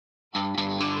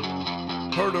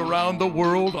Heard around the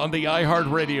world on the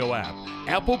iHeartRadio app,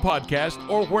 Apple Podcast,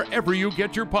 or wherever you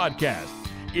get your podcast.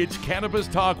 It's Cannabis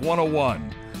Talk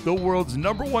 101, the world's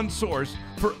 #1 source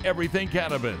for everything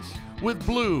cannabis, with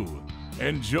Blue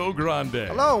and Joe Grande.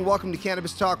 Hello and welcome to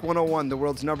Cannabis Talk 101, the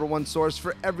world's #1 source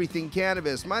for everything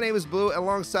cannabis. My name is Blue,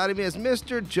 alongside of me is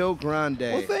Mr. Joe Grande.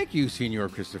 Well, thank you, Senor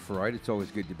Christopher Wright. It's always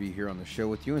good to be here on the show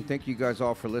with you, and thank you guys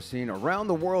all for listening around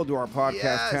the world to our podcast,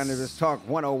 Yes. Cannabis Talk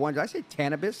 101. Did I say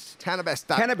Cannabis? Cannabis.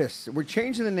 Cannabis. We're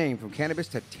changing the name from Cannabis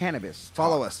to Cannabis.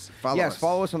 Follow us. Yes,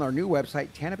 follow us on our new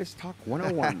website, Cannabis Talk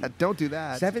 101. Don't do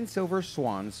that. 7 silver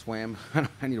swans swam. I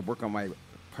need to work on my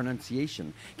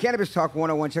pronunciation. Cannabis Talk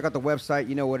 101. Check out the website.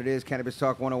 You know what it is,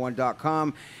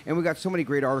 cannabistalk101.com. And we got so many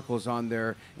great articles on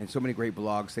there and so many great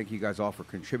blogs. Thank you guys all for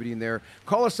contributing there.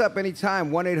 Call us up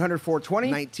anytime,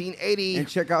 1-800-420-1980. And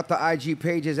check out the IG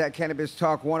pages at Cannabis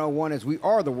Talk 101, as we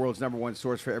are the world's #1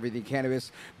 source for everything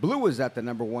cannabis. Blue is at the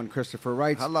 #1, Christopher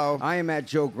Wright. Hello. I am at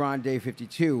Joe Grande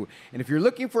 52. And if you're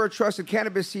looking for a trusted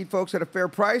cannabis seed, folks, at a fair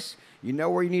price, you know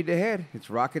where you need to head. It's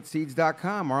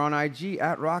rocketseeds.com or on IG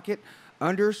at rocket_seeds.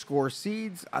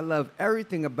 I love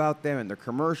everything about them and the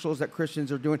commercials that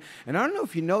Christians are doing. And I don't know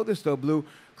if you know this, though, Blue.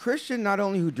 Christian, not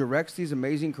only who directs these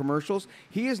amazing commercials,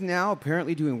 he is now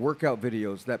apparently doing workout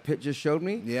videos. That Pitt just showed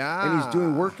me. Yeah. And he's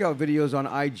doing workout videos on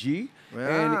IG.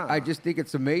 Yeah. And I just think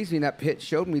it's amazing that Pitt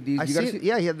showed me these.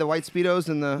 Yeah, he had the white Speedos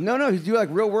and the... No, he's doing like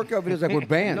real workout videos, like with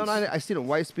bands. No, I see the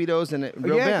white Speedos and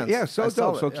real bands. Yeah, so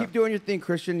dope. So keep doing your thing,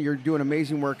 Christian. You're doing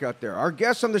amazing work out there. Our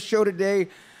guest on the show today,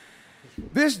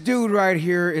 this dude right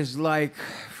here is like,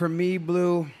 for me,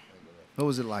 Blue. What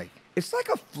was it like? It's like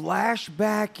a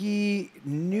flashbacky,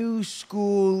 new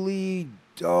schooly,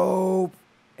 dope,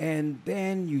 and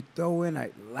then you throw in a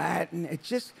Latin. It's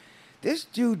just, this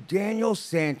dude, Daniel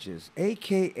Sanchez,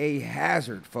 a.k.a.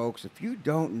 Hazerd, folks. If you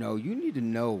don't know, you need to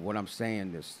know what I'm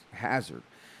saying, this Hazerd.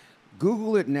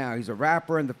 Google it now. He's a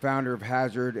rapper and the founder of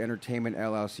Hazerd Entertainment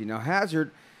LLC. Now,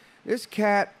 Hazerd, this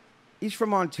cat, he's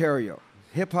from Ontario.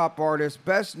 Hip-hop artist,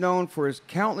 best known for his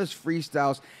countless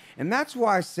freestyles. And that's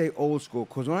why I say old school,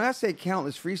 because when I say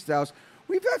countless freestyles,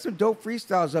 we've had some dope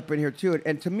freestyles up in here, too.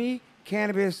 And to me,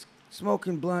 cannabis,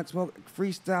 smoking blunt,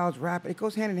 freestyles, rap, it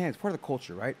goes hand in hand. It's part of the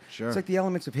culture, right? Sure. It's like the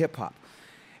elements of hip-hop.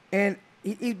 And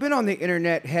he's been on the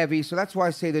internet heavy, so that's why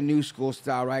I say the new school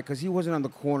style, right? Because he wasn't on the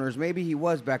corners. Maybe he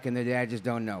was back in the day. I just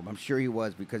don't know. I'm sure he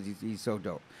was because he's so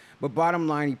dope. But bottom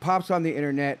line, he pops on the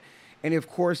internet, and of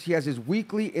course, he has his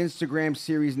weekly Instagram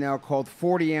series now called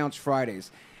 40 Ounce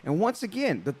Fridays. And once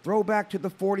again, the throwback to the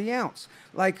 40 ounce.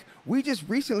 Like, we just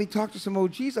recently talked to some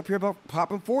OGs up here about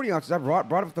popping 40 ounces. I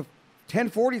brought up the 10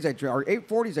 40s I drank, or 8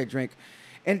 40s I drank.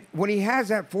 And when he has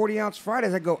that 40 ounce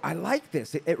Fridays, I go, I like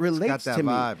this. It relates to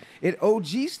me. Vibe. It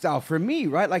OG style for me,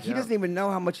 right? Like, he doesn't even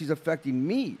know how much he's affecting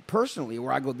me personally,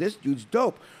 where I go, this dude's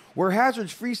dope. Where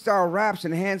Hazerd's freestyle raps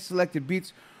and hand-selected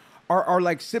beats are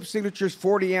like Sip Signature's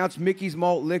 40 ounce Mickey's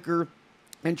Malt Liquor,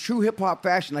 and true hip-hop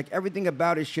fashion. Like, everything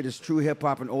about his shit is true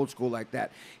hip-hop and old school like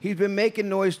that. He's been making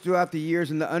noise throughout the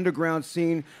years in the underground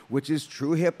scene, which is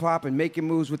true hip-hop, and making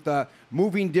moves with the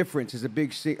Moving Difference is a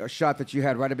big shot that you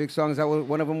had, right? A big song, is that what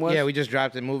one of them was? Yeah, we just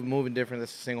dropped it, Moving Different.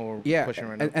 That's a single we're pushing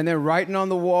right now. And then Writing on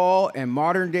the Wall and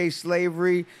Modern Day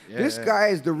Slavery. This guy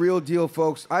is the real deal,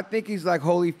 folks. I think he's like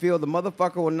Holyfield. The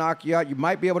motherfucker will knock you out. You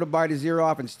might be able to bite his ear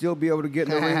off and still be able to get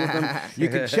in the ring with him. You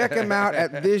can check him out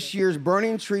at this year's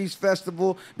Burning Treez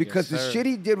Festival, because the shit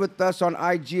he did with us on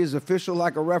IG is official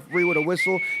like a referee with a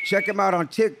whistle. Check him out on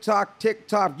TikTok,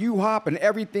 U-Hop, and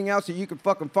everything else that you can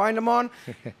fucking find him on.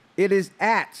 It is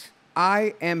at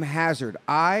I Am Hazerd,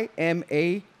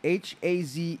 IMAHAZERD.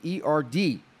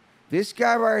 This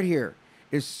guy right here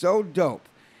is so dope,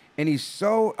 and he's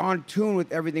so on tune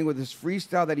with everything with his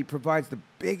freestyle that he provides the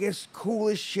biggest,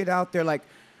 coolest shit out there. Like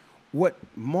what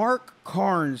Mark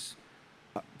Carnes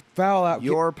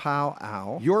Your pal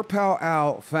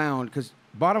Al found, because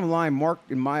bottom line, Mark,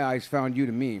 in my eyes, found you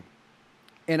to me.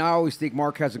 And I always think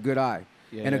Mark has a good eye.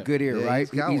 And a good ear, right?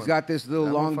 He's got this little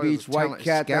Long Beach white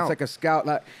cat that's like a scout.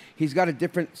 Like, he's got a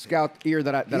different scout ear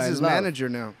that I love. He's his manager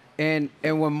now. And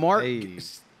when Mark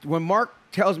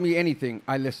tells me anything,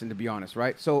 I listen, to be honest,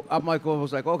 right? So I'm like, I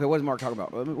was like, okay, what's Mark talking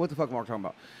about? What the fuck is Mark talking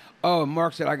about? Oh,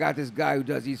 Mark said, I got this guy who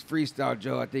does these freestyle,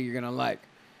 Joe, I think you're going to like.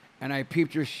 And I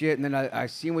peeped your shit, and then I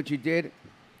seen what you did.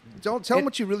 Don't tell him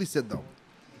what you really said, though.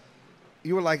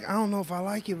 You were like, I don't know if I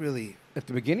like it really. At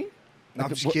the beginning? No, I'm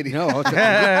just kidding. No, I was like,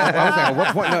 at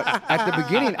what point? No, at the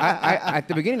beginning, I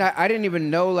didn't even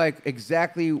know like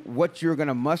exactly what you were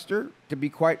gonna muster. To be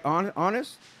quite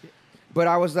honest, but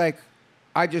I was like,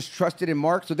 I just trusted in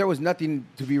Mark, so there was nothing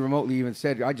to be remotely even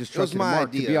said. I just trusted in Mark.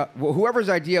 Idea. Whoever's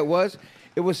idea it was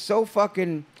so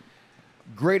fucking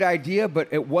great idea, but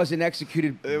it wasn't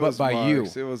executed by you.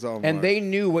 It was all and Marks. they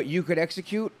knew what you could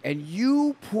execute, and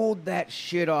you pulled that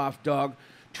shit off, dog,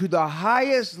 to the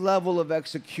highest level of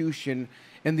execution.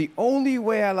 And the only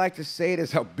way I like to say it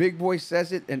is how Big Boy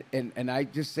says it, and I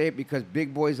just say it because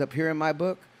Big Boy's up here in my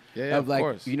book. Yeah, of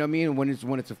course. You know what I mean?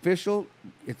 When it's official,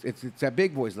 it's at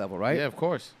Big Boy's level, right? Yeah, of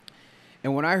course.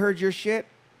 And when I heard your shit,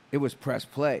 it was press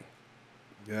play.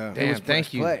 Yeah. Damn, It was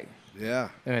thank you. play. Yeah.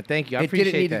 Thank you. I It appreciate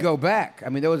didn't need that. to go back. I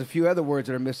mean, there was a few other words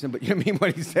that are missing, but you know what I mean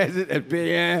when he says it.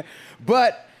 Yeah.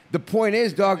 But the point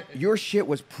is, dog, your shit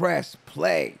was press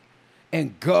play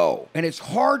and go. And it's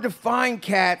hard to find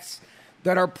cats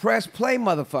that are press play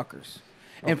motherfuckers.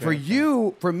 And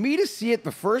for me to see it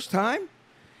the first time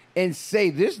and say,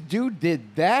 this dude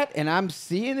did that, and I'm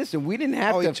seeing this, and we didn't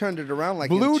have to. He turned it around like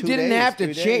Blue in 2 didn't days, have to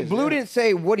 3 change. days, Blue yeah. didn't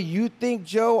say, what do you think,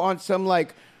 Joe, on some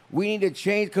like, we need to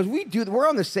change, because we're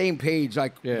on the same page,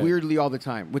 like weirdly all the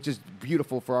time, which is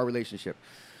beautiful for our relationship.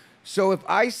 So if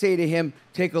I say to him,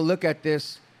 take a look at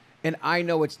this, and I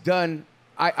know it's done,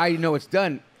 I know it's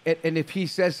done. And if he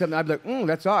says something, I'd be like,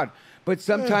 that's odd. But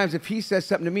sometimes if he says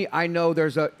something to me, I know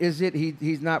there's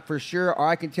he's not for sure, or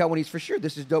I can tell when he's for sure,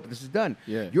 this is dope, this is done.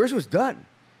 Yeah. Yours was done.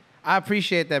 I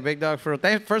appreciate that, big dog.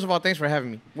 First of all, thanks for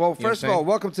having me. Well, You know first what of I'm all,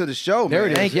 welcome to the show, There man.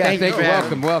 it is. Thank you. Yeah, Thank you for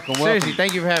having welcome. Seriously,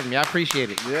 thank you for having me. I appreciate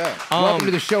it. Yeah. Welcome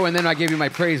to the show, and then I gave you my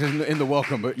praise in the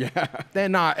welcome, but yeah.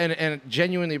 And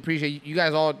genuinely appreciate you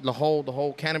guys all, the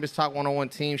whole Cannabis Talk 101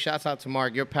 team. Shouts out to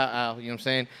Mark, your pal Al, you know what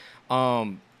I'm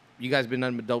saying? You guys been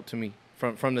nothing but dope to me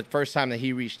from the first time that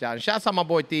he reached out. And shouts out my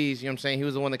boy Thies, you know what I'm saying? He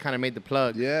was the one that kind of made the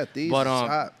plug. Yeah, Thies but, is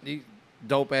hot.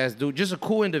 dope ass dude, just a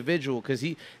cool individual, because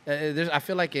I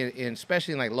feel like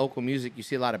especially in like local music, you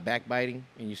see a lot of backbiting,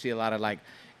 and you see a lot of like,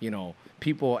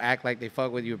 people act like they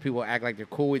fuck with you, or people act like they're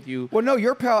cool with you. Well, no,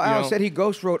 your pal Al said he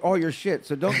ghost wrote all your shit,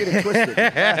 so don't get it twisted. He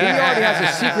already has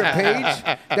a secret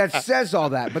page that says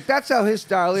all that, but that's how his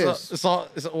style is.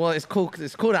 Well, it's cool.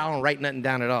 It's cool that I don't write nothing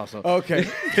down at all. So Okay.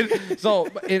 So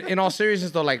in all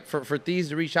seriousness though, like for Thies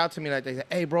to reach out to me, like they say,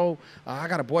 hey bro, I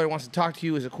got a boy that wants to talk to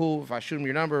you. Is it cool if I shoot him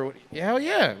your number? Yeah, hell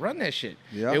yeah, run that shit.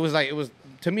 Yeah. It was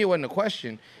to me, it wasn't a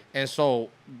question. And so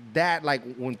that, like,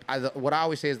 what I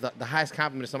always say is the highest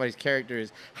compliment of somebody's character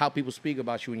is how people speak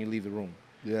about you when you leave the room.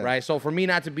 Yeah. Right? So for me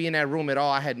not to be in that room at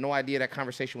all, I had no idea that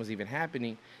conversation was even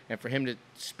happening. And for him to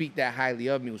speak that highly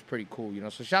of me was pretty cool,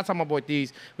 So shouts out my boy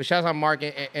Thies, but shouts out Mark,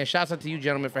 and shouts out to you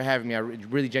gentlemen for having me. I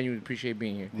really genuinely appreciate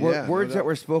being here. Yeah, Words no that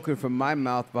were spoken from my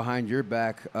mouth behind your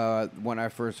back when I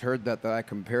first heard that I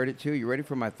compared it to. You ready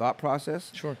for my thought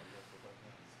process? Sure.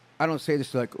 I don't say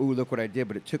this like, ooh, look what I did,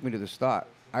 but it took me to the spot.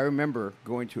 I remember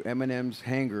going to Eminem's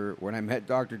hangar when I met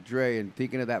Dr. Dre and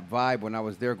thinking of that vibe when I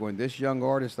was there going, this young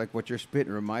artist, like what you're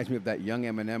spitting, reminds me of that young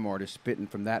Eminem artist spitting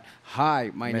from that Hi,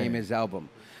 My Name Is album.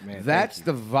 Man, That's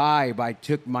the vibe I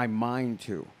took my mind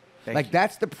to. Thank you.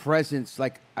 That's the presence.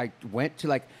 Like, I went to,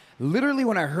 like, literally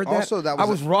when I heard that, Also, that was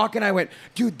I was rocking. I went,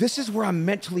 dude, this is where I'm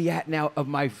mentally at now of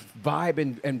my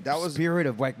vibe and That was- spirit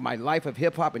of, like, my life of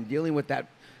hip-hop and dealing with that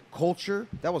culture.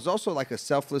 That was also like a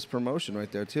selfless promotion right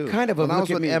there, too. Kind of a when I look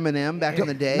was at with me. Eminem back in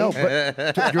the day. No,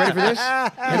 but you ready for this?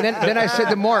 And then I said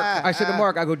to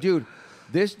Mark, I go, dude,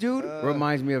 this dude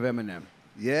reminds me of Eminem.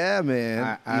 Yeah,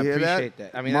 man. I You hear appreciate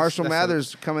that. I mean, Marshall that's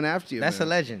Mathers coming after you. That's man. a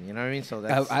legend, you know what I mean? So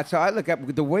That's how I look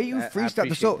at the way you I freestyle.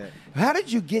 appreciate So, that. how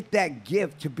did you get that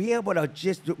gift to be able to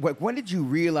just? When did you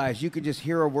realize you could just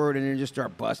hear a word and then just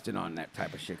start busting on that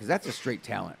type of shit? Because that's a straight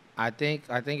talent. I think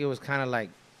it was kind of like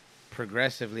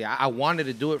progressively. I wanted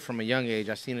to do it from a young age.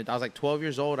 I seen it. I was like 12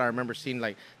 years old. I remember seeing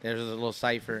like there was a little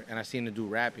cipher, and I seen him do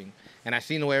rapping, and I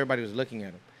seen the way everybody was looking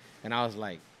at him, and I was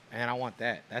like, man, I want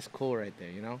that. That's cool right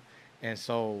there, And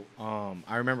so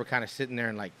I remember kind of sitting there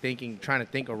and like trying to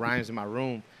think of rhymes in my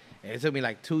room. And it took me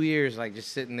like 2 years, like just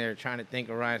sitting there trying to think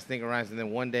of rhymes. And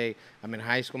then one day I'm in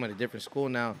high school, I'm at a different school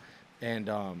now, and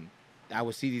I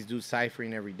would see these dudes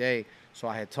ciphering every day. So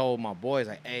I had told my boys,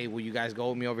 like, hey, will you guys go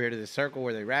with me over here to the circle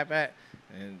where they rap at?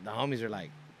 And the homies are like,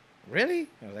 really?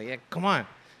 I was like, yeah, come on.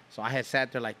 So I had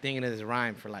sat there like thinking of this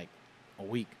rhyme for like a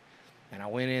week. And I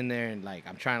went in there and like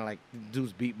I'm trying to like do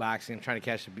beatboxing, I'm trying to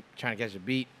catch a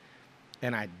beat.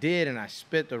 And I did, and I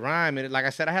spit the rhyme. And like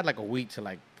I said, I had like a week to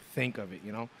like think of it,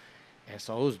 And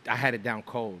so I had it down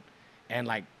cold. And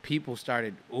like people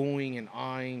started oohing and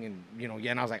awing, and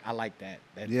and I was like, I like that.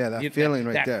 That feeling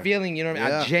right there. That feeling, what I mean?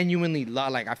 Yeah. I genuinely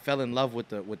I fell in love with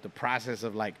the process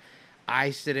of like,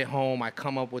 I sit at home, I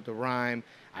come up with the rhyme,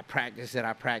 I practice it,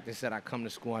 I come to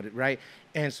school, right?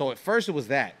 And so at first it was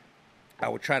that. I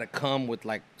would try to come with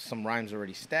like some rhymes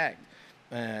already stacked.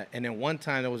 And then one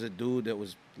time there was a dude that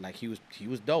was like, he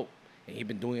was dope, and he'd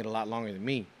been doing it a lot longer than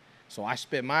me. So I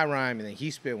spit my rhyme, and then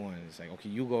he spit one. It's like, okay,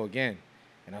 you go again.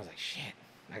 And I was like, shit.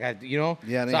 I got, you know?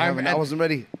 Yeah, so I wasn't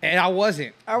ready. And I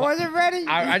wasn't. I wasn't ready.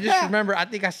 I just remember, I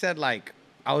think I said, like,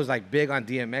 I was, like, big on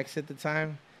DMX at the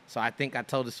time. So I think I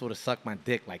told this fool to suck my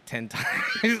dick, like, 10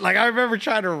 times. Like, I remember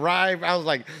trying to rhyme. I was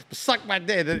like, suck my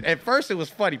dick. At first, it was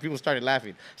funny. People started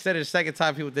laughing. I said it the second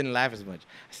time, people didn't laugh as much.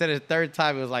 I said it the third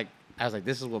time, it was like, I was like,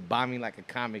 this is what bombing like a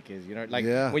comic is, you know? Like,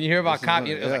 when you hear about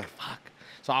comedy, it was like, fuck.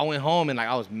 So I went home and, like,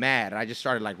 I was mad. And I just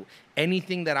started, like,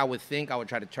 anything that I would think, I would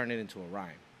try to turn it into a rhyme.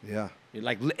 Yeah.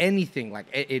 Like, anything. Like,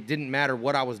 it didn't matter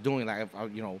what I was doing. Like, if I,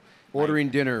 you know. Ordering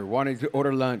dinner, wanting to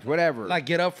order lunch, whatever. Like,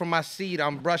 get up from my seat.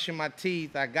 I'm brushing my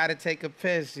teeth. I got to take a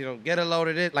piss. You know, get a load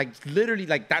of it. Like, literally,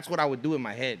 like, that's what I would do in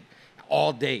my head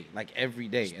all day, like, every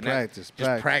day. Just practice.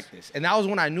 Practice. And that was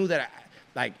when I knew that,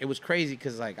 like, it was crazy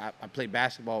because, like, I played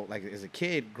basketball, like, as a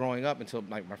kid growing up until,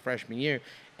 like, my freshman year.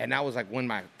 And that was, like, when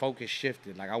my focus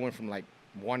shifted. Like, I went from, like,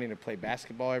 wanting to play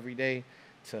basketball every day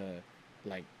to,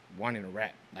 like, wanting to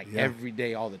rap, like, every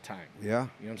day, all the time. Yeah. You know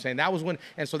what I'm saying? That was when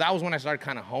I started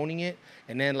kind of honing it.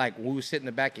 And then, like, we would sit in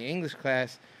the back of English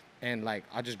class and, like,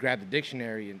 I'll just grab the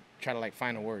dictionary and try to, like,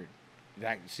 find a word,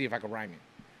 like, see if I could rhyme it.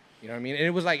 You know what I mean? And it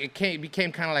was like, it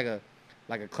became kind of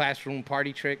like a classroom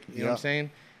party trick. You know what I'm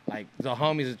saying? Like, the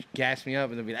homies would gas me up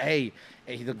and they'll be like, hey,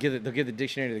 they'll give the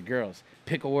dictionary to the girls.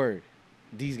 Pick a word.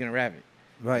 D's gonna rap it.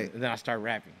 Right. And then I start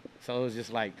rapping. So it was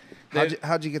just like,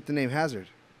 How'd you get the name Hazerd?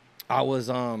 I was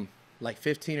like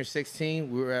 15 or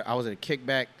 16. I was at a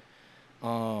kickback,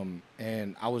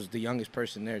 and I was the youngest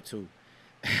person there too.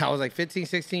 I was like 15,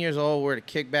 16 years old. We're at a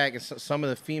kickback, and some of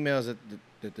the females that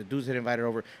the dudes had invited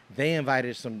over, they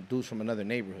invited some dudes from another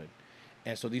neighborhood,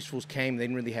 and so these fools came. They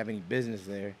didn't really have any business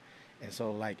there, and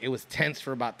so, like, it was tense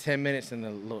for about 10 minutes, and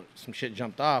then some shit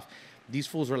jumped off. These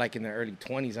fools were, like, in their early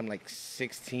 20s. I'm like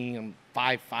 16. I'm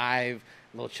 5'5",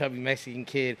 little chubby Mexican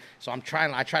kid. So I try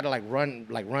to like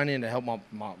run in to help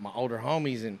my older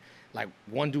homies, and, like,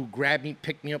 one dude grabbed me,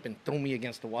 picked me up, and threw me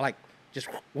against the wall. Like, just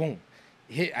boom.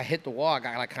 I hit the wall. I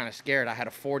got, like, kind of scared. I had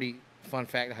a 40. Fun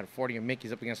fact: I had a 40 of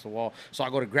Mickey's up against the wall. So I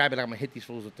go to grab it. Like, I'm gonna hit these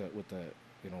fools with the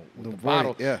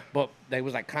bottle. Yeah. But they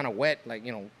was, like, kind of wet, like,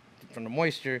 you know, from the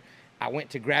moisture. I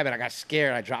went to grab it. I got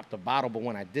scared. I dropped the bottle. But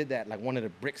when I did that, like, one of the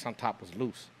bricks on top was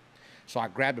loose. So I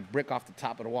grabbed a brick off the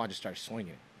top of the wall and just started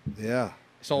swinging it. Yeah.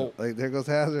 So, like, there goes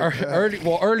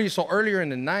Hazerd. Earlier in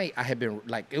the night, I had been,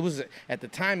 like, it was, at the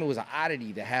time, it was an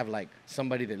oddity to have, like,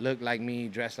 somebody that looked like me,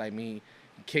 dressed like me,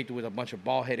 kicked with a bunch of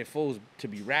bald-headed fools to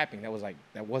be rapping. That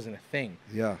wasn't a thing.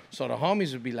 Yeah. So the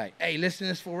homies would be like, hey, listen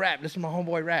to this fool rap. Listen to my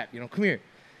homeboy rap. You know, come here.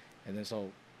 And then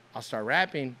so I'll start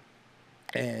rapping.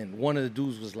 And one of the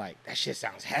dudes was like, that shit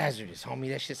sounds hazardous, homie.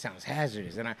 That shit sounds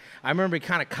hazardous. And I remember it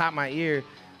kind of caught my ear,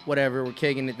 whatever, we're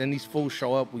kicking it. Then these fools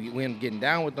show up. We end up getting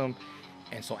down with them.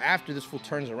 And so after this fool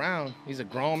turns around, he's a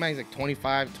grown man. He's like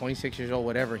 25, 26 years old,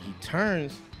 whatever. He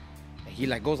turns, and he,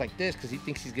 like, goes like this because he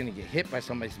thinks he's going to get hit by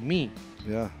somebody. It's me.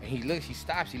 Yeah. And he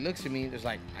stops, he looks at me. There's,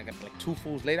 like, I got, like, two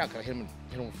fools laid out because I hit him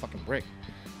with a fucking brick.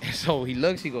 And so he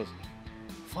looks, he goes,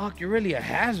 fuck, you're really a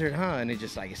hazard, huh? And it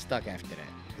just, like, it stuck after that.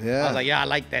 Yeah. I was like, yeah, I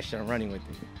like that shit. I'm running with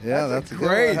it. Yeah, that's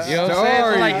great good. You know what I'm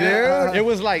saying? So, like, dude. It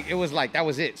was like that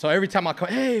was it. So every time I come,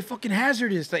 hey, fucking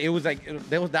hazardous. Like, it was like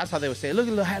that's how they would say, look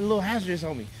at little hazardous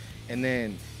on me. And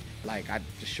then, like, I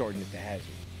just shortened it to Hazerd.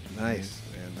 Nice,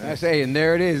 man. I Nice. say, and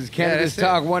there it is. Cannabis that's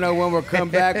Talk 101. We'll come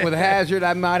back with Hazerd.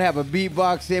 I might have a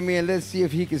beatbox in me, and let's see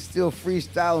if he can still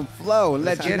freestyle and flow. And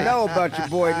let you know about your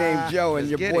boy named Joe and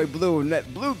your boy Blue. And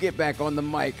let Blue get back on the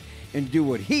mic and do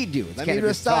what he do. It's Let me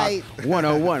Cannabis Talk recite.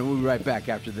 101. We'll be right back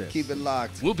after this. Keep it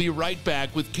locked. We'll be right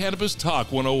back with Cannabis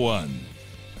Talk 101.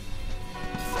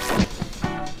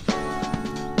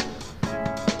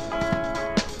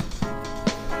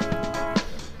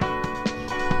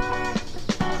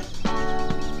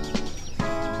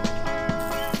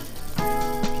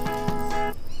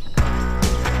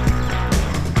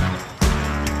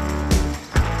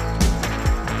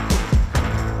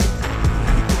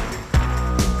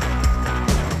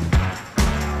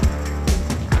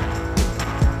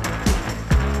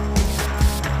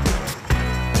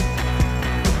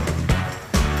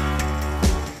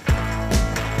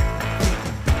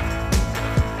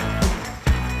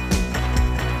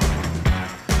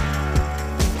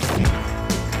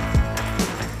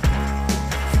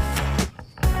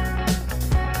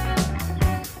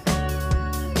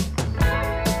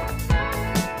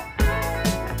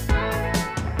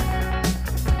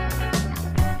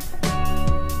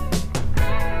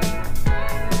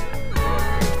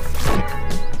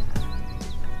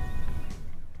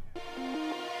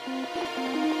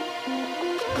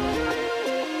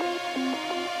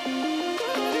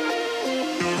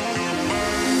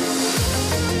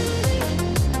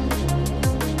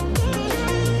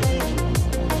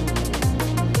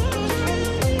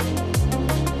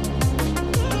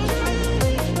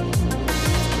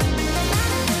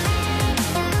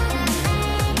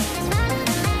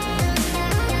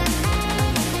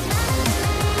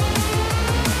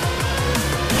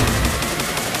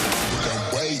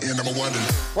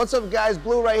 What's up, guys?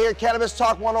 Blue right here, Cannabis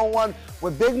Talk 101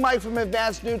 with Big Mike from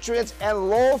Advanced Nutrients and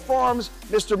Lowell Farms,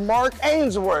 Mr. Mark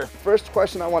Ainsworth. First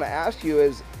question I want to ask you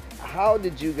is, how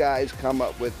did you guys come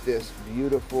up with this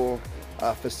beautiful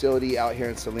facility out here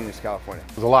in Salinas, California?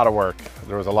 It was a lot of work.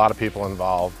 There was a lot of people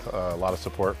involved, a lot of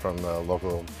support from the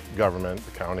local government,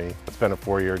 the county. It's been a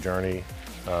 4-year journey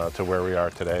to where we are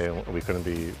today, and we couldn't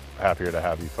be happier to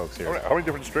have you folks here. How many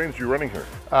different strains are you running here?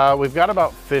 We've got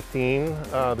about 15.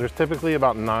 There's typically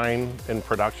about 9 in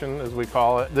production, as we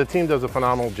call it. The team does a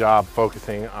phenomenal job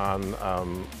focusing on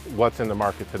what's in the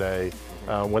market today.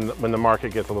 When the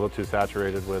market gets a little too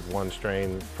saturated with one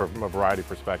strain from a variety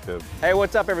perspective. Hey,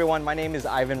 what's up everyone? My name is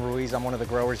Ivan Ruiz. I'm one of the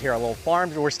growers here at Lowell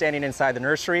Farms. We're standing inside the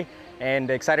nursery and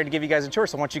excited to give you guys a tour,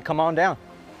 so why don't you come on down.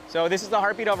 So this is the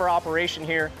heartbeat of our operation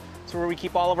here. It's where we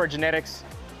keep all of our genetics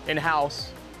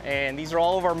in-house. And these are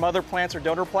all of our mother plants or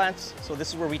donor plants. So this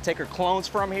is where we take our clones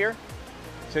from here.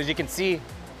 So as you can see,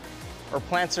 our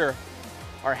plants are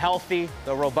healthy,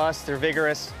 they're robust, they're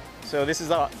vigorous. So this is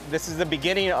the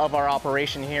beginning of our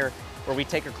operation here, where we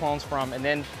take our clones from. And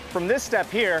then from this step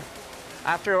here,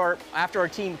 after our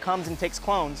team comes and takes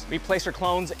clones, we place our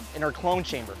clones in our clone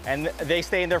chamber. And they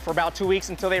stay in there for about 2 weeks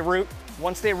until they root.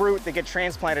 Once they root, they get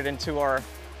transplanted into our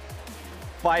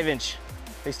 5-inch.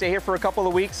 They stay here for a couple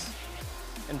of weeks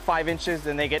in 5 inches,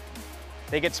 then they get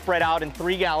spread out in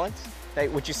 3 gallons,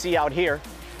 which you see out here,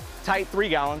 tight 3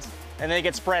 gallons, and they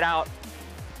get spread out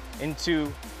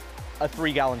into a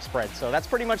 3-gallon spread. So that's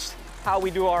pretty much how we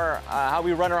do how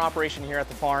we run our operation here at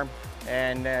the farm,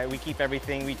 and we keep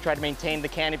everything. We try to maintain the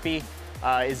canopy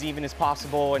as even as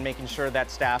possible, and making sure that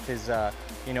staff is,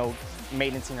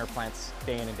 maintaining our plants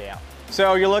day in and day out.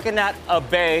 So you're looking at a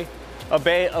bay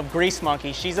of grease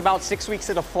monkey. She's about 6 weeks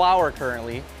at a flower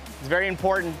currently. It's very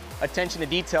important attention to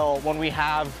detail when we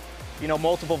have,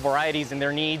 multiple varieties and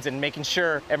their needs, and making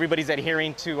sure everybody's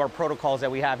adhering to our protocols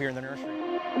that we have here in the nursery.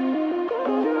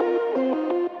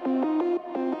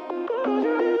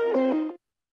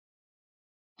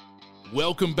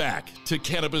 Welcome back to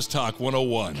Cannabis Talk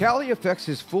 101. Cali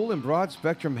Effects' full and broad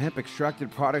spectrum hemp extracted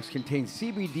products contain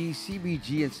CBD,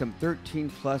 CBG, and some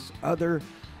 13+ other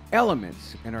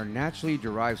elements, and are naturally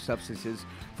derived substances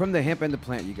from the hemp and the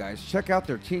plant, you guys. Check out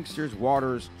their tinctures,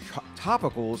 waters,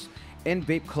 topicals, and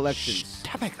vape collections.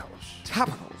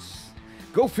 Topicals.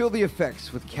 Go feel the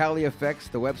effects with Cali Effects.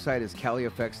 The website is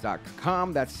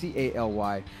calieffects.com. That's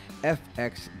CALYFX.com.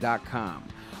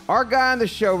 Our guy on the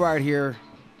show right here,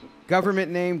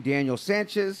 government name Daniel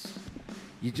Sanchez.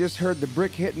 You just heard the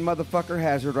brick-hitting motherfucker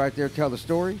Hazerd right there tell the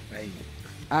story. Hey.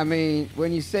 I mean,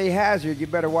 when you say Hazerd, you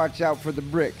better watch out for the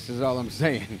bricks, is all I'm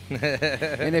saying.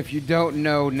 And if you don't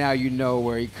know, now you know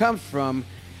where he comes from.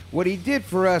 What he did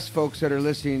for us, folks that are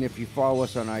listening, if you follow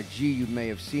us on IG, you may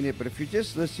have seen it. But if you're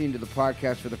just listening to the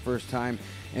podcast for the first time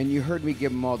and you heard me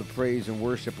give him all the praise and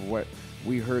worship of what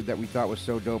we heard that we thought was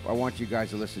so dope, I want you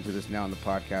guys to listen to this now on the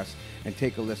podcast and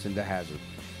take a listen to Hazerd.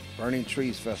 Burning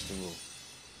Treez Festival.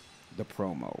 The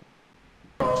promo.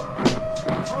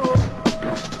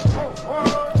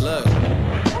 Look,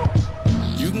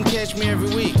 you can catch me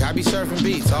every week. I be surfing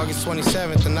beats, August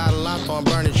 27th in Adelanto on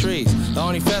Burning Treez. The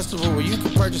only festival where you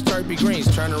can purchase terpy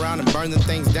greens, turn around and burn the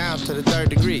things down to the 3rd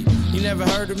degree. You never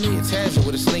heard of me? It's Hazerd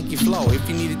with a slinky flow. If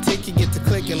you need a ticket, get to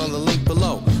clicking on the link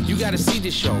below. You gotta see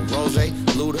this show. Rose,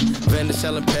 Luda, vendor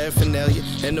selling paraphernalia,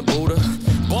 and the Buddha.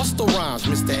 Boston Rhymes,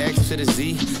 Mr. X to the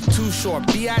Z. Too Short,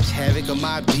 B.I.H. Havoc of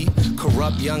my beat.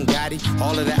 Corrupt Young Gotti,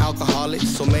 all of the alcoholics.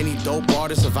 So many dope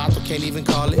artists, Avato can't even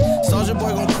call it. Soulja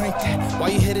Boy gon' crank that, while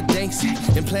you hit a dank sack.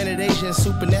 In Planet Asia and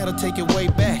Supernatural, take it way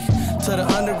back to the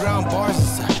underground bars and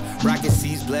such. Rocket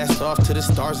seeds blast off to the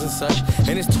stars and such.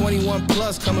 And it's 21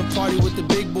 plus, come and party with the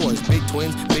big boys. Big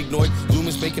twins, big noise,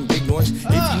 Loomis making big noise.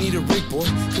 If you need a rig boy,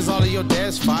 cause all of your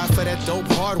dads fire for that dope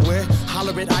hardware,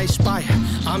 holler at Ice Spire.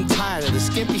 I'm tired of the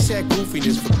skimpy sack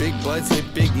goofiness for big buds,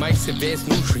 hit big mics, advanced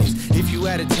nutrients. If you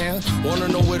out of town, wanna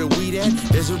know where the weed at?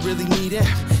 There's a really neat app,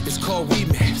 it's called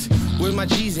Weed Maps. Where my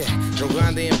G's at?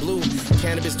 Grande and Blue,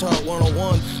 Cannabis Talk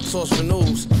 101, source for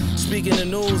news. Speaking of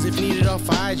news, if needed off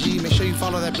of IG, make sure you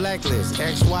follow that blacklist,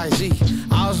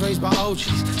 XYZ. I was raised by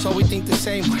OGs, so we think the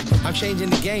same way. I'm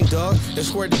changing the game, dog.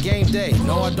 It's where the game day.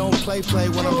 No, I don't play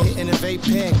when I'm hitting a vape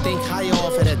pen. Think higher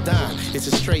off of that dime. It's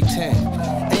a straight 10.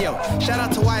 Hey, yo, shout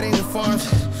out to White Angel Farms.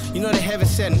 You know they heaven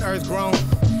set and earth grown.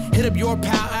 Hit up your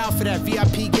pal Al for that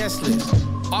VIP guest list.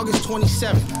 August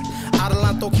 27th,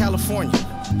 Adelanto, California.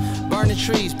 Burning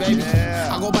Treez, baby. Yeah.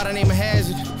 I go by the name of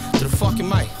Hazerd to the fucking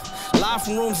mic. Live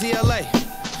from Room ZLA.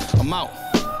 I'm out.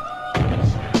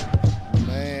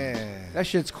 Man. That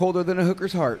shit's colder than a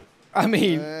hooker's heart. I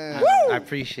mean, I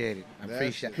appreciate it. I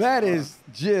appreciate it. that is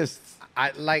just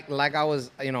I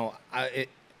was,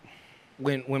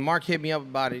 when Mark hit me up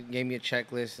about it, gave me a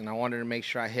checklist, and I wanted to make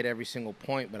sure I hit every single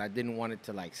point, but I didn't want it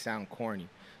to like sound corny.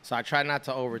 So I tried not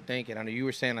to overthink it. I know you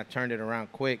were saying I turned it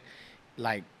around quick.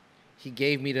 Like he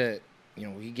gave me the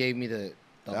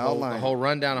whole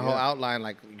rundown, the whole outline.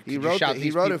 Like he wrote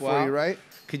it for you, right?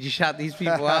 Could you shout these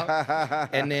people out?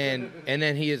 and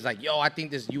then he is like, yo, I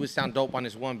think you would sound dope on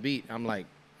this one beat. I'm like,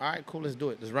 all right, cool, let's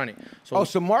do it. Let's run it.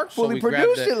 So Mark fully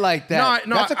produced it like that.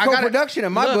 No, that's a co-production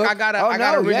in my book. I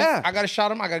gotta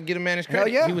shout him. I gotta get him managed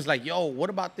credit. Yeah. He was like, "Yo,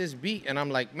 what about this beat?" And I'm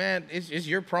like, "Man, it's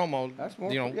your promo. That's more,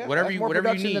 whatever you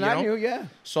need." Than I knew, yeah.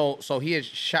 So he had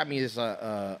shot me this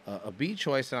a beat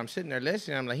choice, and I'm sitting there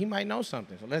listening. I'm like, he might know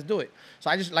something, so let's do it. So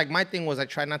I just my thing was I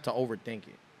tried not to overthink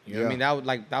it. You know what I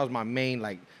mean? That was my main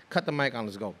cut the mic on,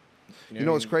 let's go. You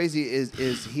know what's crazy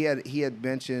is he had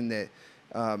mentioned that.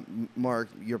 Mark,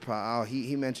 your pal,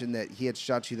 he mentioned that he had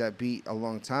shot you that beat a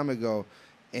long time ago,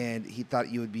 and he thought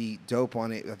you would be dope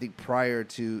on it. I think prior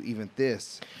to even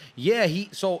this. Yeah,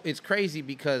 so it's crazy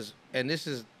because, and this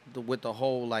is with the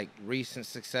whole recent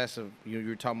success of you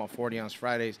were talking about 40 Ounce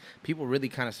Fridays. People really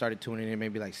kind of started tuning in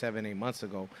maybe 7-8 months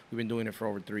ago. We've been doing it for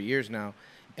over 3 years now,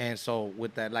 and so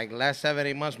with that last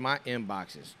 7-8 months, my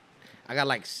inboxes. I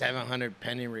got 700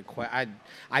 pending requests.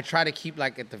 I try to keep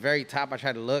at the very top. I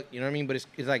try to look, you know what I mean? But it's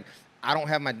I don't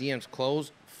have my DMs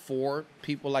closed for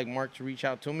people like Mark to reach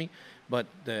out to me. But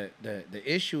the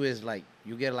issue is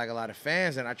you get a lot of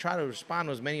fans, and I try to respond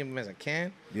to as many of them as I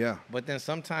can. Yeah. But then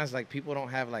sometimes people don't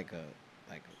have a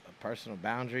personal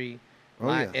boundary. Oh,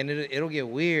 yeah. And it'll get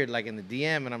weird in the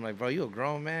DM, and I'm like, bro, you a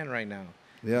grown man right now.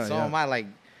 Yeah. So am I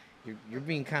You're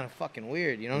being kind of fucking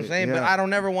weird, you know what I'm saying? Yeah. But I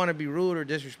don't ever want to be rude or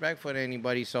disrespectful to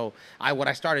anybody. So what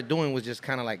I started doing was just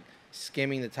kind of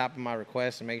skimming the top of my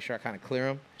requests and make sure I kind of clear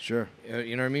them. Sure.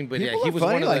 You know what I mean? But People he are was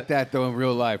funny one of like that though in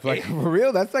real life. For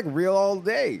real, that's real all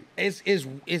day.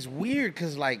 It's weird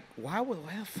because why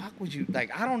the fuck would you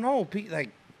I don't know.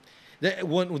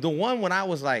 The one when I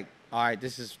was all right,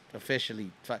 this is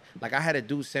officially I had a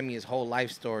dude send me his whole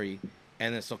life story,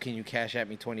 and then so can you cash at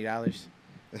me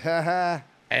 $20?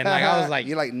 And I was like,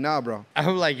 you're like, nah, bro.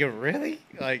 I'm like, you're really?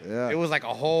 It was a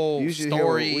whole you should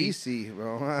story. Hear what we see,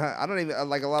 bro. I don't even a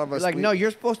lot of us. No,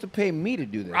 you're supposed to pay me to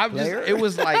do this. It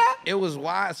was it was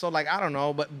wild. So I don't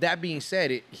know. But that being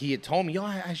said, he had told me, yo,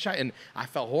 I shot, and I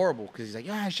felt horrible because he's like,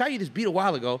 yo, I shot you this beat a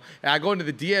while ago, and I go into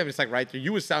the DM, it's right there,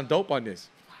 you would sound dope on this.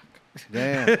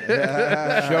 Damn.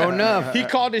 Sure enough. He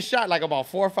called his shot about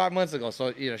 4 or 5 months ago.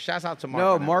 So, shouts out to Mark.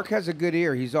 No, Mark has a good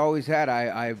ear. He's always had.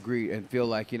 I agree and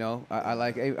feel I've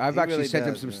actually really sent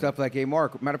him some stuff hey,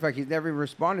 Mark. Matter of fact, he's never even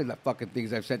responded to the fucking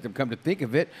things I've sent him. Come to think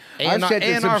of it, I've sent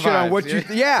him some shit on what you.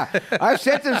 Yeah, I've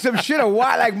sent him some shit a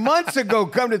while, months ago.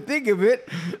 Come to think of it,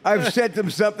 I've sent him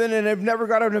something, and I've never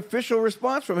got an official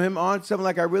response from him on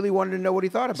something I really wanted to know what he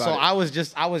thought about it. So I was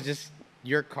just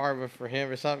your karma for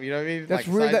him or something, you know what I mean? That's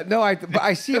weird. But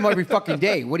I see him every fucking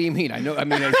day. What do you mean? I see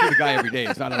the guy every day.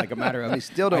 It's not a matter of. He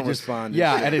still don't respond.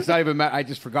 Yeah, and it's not even. I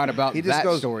just forgot about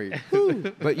that story.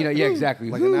 But yeah, exactly.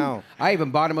 An owl. I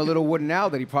even bought him a little wooden owl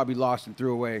that he probably lost and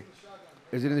threw away.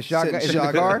 Is it in the shotgun? Is it in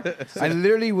the car? I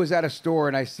literally was at a store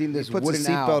and I seen this wooden owl. Puts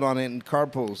a seatbelt on it and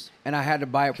carpools. And I had to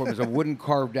buy it for him. It was a wooden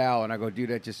carved owl. And I go,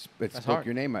 dude, it spoke hard.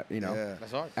 your name, Yeah.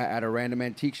 That's hard. At a random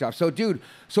antique shop. So, dude,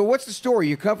 what's the story?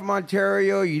 You come from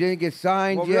Ontario. You didn't get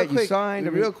signed yet. You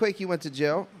signed. Real quick, you went to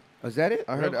jail. Was that it?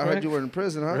 I heard you were in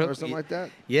prison, huh? Or something like that?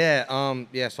 Yeah.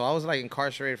 Yeah. So I was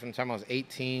incarcerated from the time I was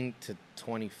 18 to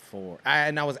 24.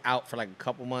 And I was out for a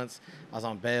couple months. I was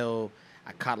on bail.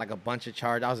 I caught a bunch of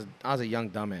charges. I was a young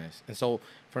dumbass, and so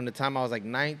from the time I was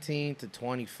 19 to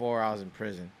 24, I was in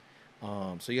prison.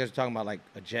 So you guys are talking about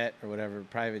a jet or whatever,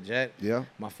 private jet. Yeah.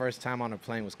 My first time on a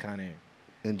plane was Con Air.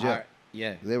 In jet.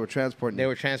 Yeah. They were transporting. They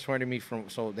were transporting me from.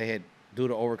 So they had, due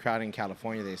to overcrowding in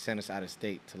California, they sent us out of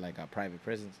state to private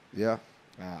prisons. Yeah.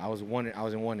 I was in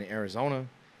one in Arizona,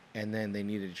 and then they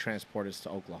needed to transport us to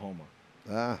Oklahoma.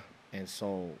 Ah. And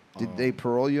so did they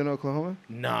parole you in Oklahoma?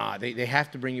 Nah, they have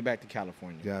to bring you back to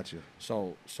California. Gotcha.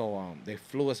 So they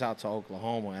flew us out to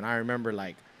Oklahoma, and I remember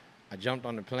I jumped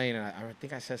on the plane, and I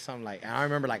think I said something and I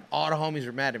remember all the homies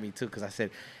were mad at me too because I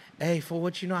said, "Hey, for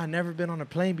what I've never been on a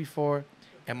plane before,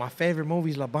 and my favorite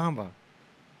movie is La Bamba."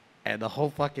 And the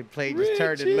whole fucking plane just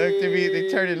turned and looked at me. They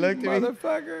turned and looked at me.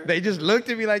 Motherfucker. They just looked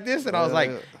at me like this, and I was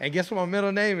like, "And guess what my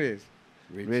middle name is?"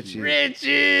 Richie.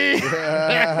 Hey,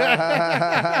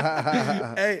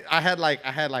 I had like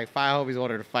 5 homies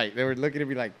wanted to fight. They were looking at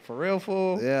me like, for real,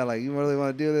 fool? Yeah, like you really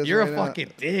want to do this? You're right a now?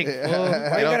 fucking dick, fool.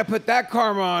 Why you gotta put that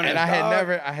karma on And us, I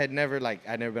dog? had never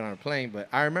been on a plane, but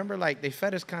I remember like they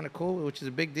fed us kind of cool, which is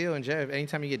a big deal in Jeff.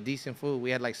 Anytime you get decent food,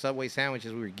 we had like Subway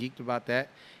sandwiches. We were geeked about that.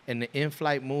 And the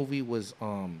in-flight movie was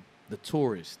The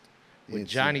Tourist with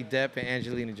Johnny Depp and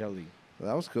Angelina Jolie. Well,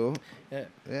 that was cool. Yeah.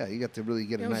 Yeah, you got to really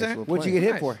get You a know nice what I'm little What'd you plane.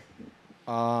 get hit for?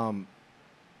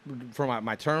 For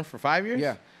my term for 5 years?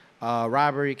 Yeah.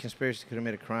 Robbery, conspiracy to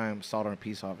commit a crime, assault on a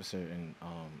peace officer, and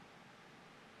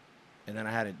then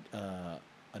I had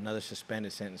another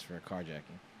suspended sentence for a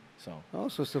carjacking. So Oh,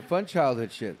 so some fun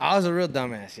childhood shit. I was a real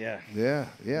dumbass. Yeah. Yeah,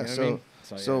 yeah. You know what I mean?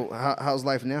 So how's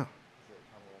life now?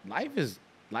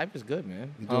 Life is good,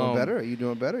 man. You doing better? Are you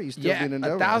doing better? You still Yeah, being in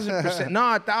there? 1,000%. No,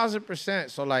 1,000%.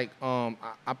 So like,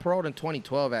 I paroled in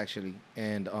 2012 actually,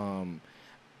 and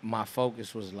my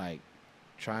focus was like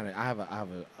trying to. I have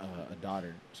a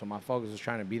daughter, so my focus was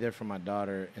trying to be there for my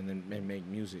daughter and then make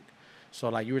music. So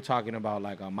like you were talking about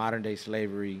like modern day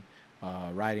slavery,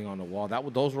 writing on the wall.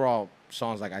 Those were all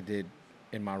songs like I did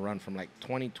in my run from like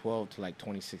 2012 to like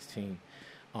 2016.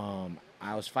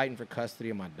 I was fighting for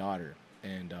custody of my daughter,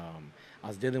 and I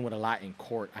was dealing with a lot in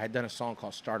court. I had done a song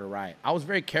called Start a Riot. I was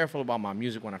very careful about my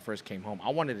music when I first came home.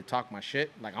 I wanted to talk my shit.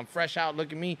 Like, I'm fresh out,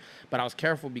 look at me. But I was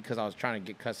careful because I was trying to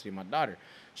get custody of my daughter.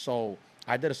 So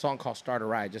I did a song called Start a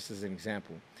Riot, just as an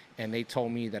example. And they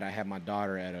told me that I had my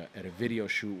daughter at a video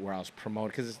shoot where I was promoting,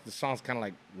 because the song's kind of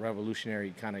like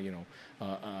revolutionary, kind of,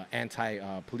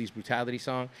 anti-police brutality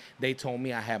song. They told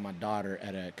me I had my daughter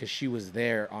because she was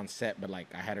there on set, but like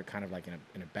I had her kind of like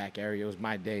in a back area. It was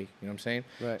my day, you know what I'm saying?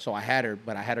 Right. So I had her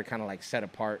kind of like set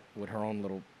apart with her own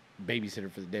little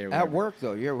babysitter for the day or At whatever. work,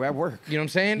 though. You're at work. You know what I'm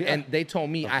saying? Yeah. And they told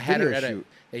me A I had her video at shoot.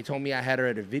 they told me I had her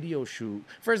at a video shoot.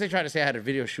 First they tried to say I had a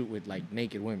video shoot with like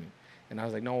naked women. And I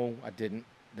was like, no, I didn't.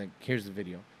 Like, here's the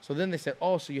video. So then they said,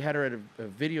 oh, so you had her at a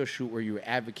video shoot where you were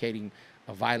advocating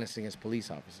of violence against police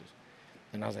officers.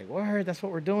 And I was like, word, that's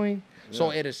what we're doing? Yeah.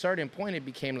 So at a certain point, it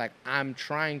became like, I'm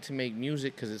trying to make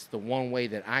music because it's the one way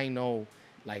that I know,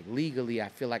 like legally, I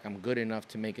feel like I'm good enough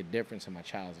to make a difference in my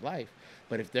child's life.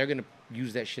 But if they're going to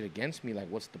use that shit against me, like,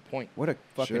 what's the point? What a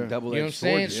fucking double-edged You know what I'm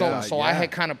saying? sword. So I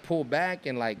had kind of pulled back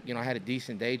and like, I had a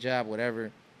decent day job, whatever.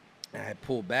 And I had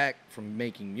pulled back from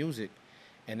making music.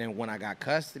 And then when I got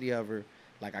custody of her,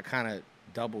 like I kind of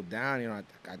doubled down.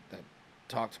 I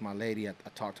talked to my lady. I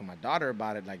talked to my daughter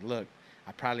about it. Like, look,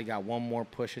 I probably got one more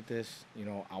push at this.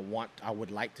 I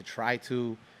would like to try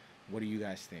to. What do you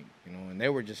guys think? And they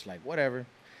were just like, whatever.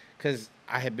 Because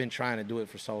I had been trying to do it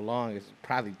for so long. It's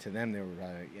probably to them, they were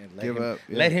like,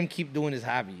 let him keep doing his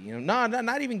hobby. No,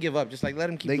 not even give up. Just like let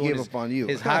him keep doing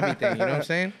his hobby thing. You know what I'm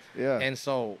saying? Yeah. And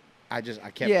so I kept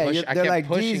pushing. They're like,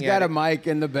 D's got a mic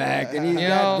in the back, and he's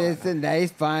got this and that.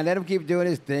 He's fine. Let him keep doing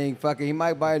his thing. Fucking, he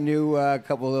might buy a new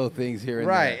couple of little things here and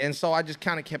there. Right, and so I just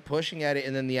kind of kept pushing at it,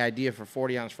 and then the idea for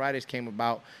 40 Ounce Fridays came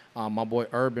about. My boy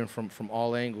Urban from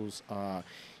All Angles,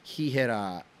 he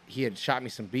had shot me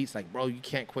some beats. Like, bro, you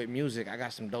can't quit music. I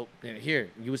got some dope here.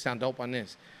 You would sound dope on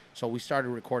this. So we started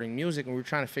recording music, and we were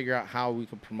trying to figure out how we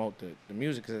could promote the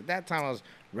music, because at that time I was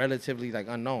relatively like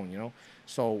unknown,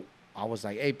 So I was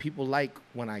like, hey, people like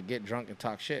when I get drunk and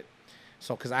talk shit.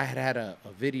 So, because I had a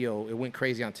video, it went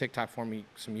crazy on TikTok for me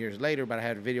some years later, but I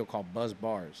had a video called Buzz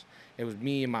Bars. It was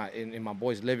me in my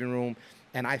boy's living room,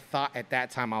 and I thought at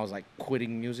that time I was like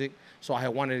quitting music. So I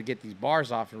had wanted to get these bars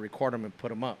off and record them and put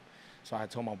them up. So I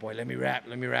told my boy, let me rap.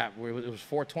 It was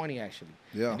 420 actually.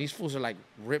 Yeah. And these fools are like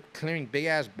clearing big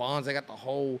ass bonds. I got the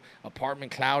whole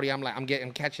apartment cloudy. I'm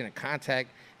catching a contact,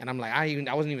 and I'm like,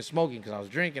 I wasn't even smoking because I was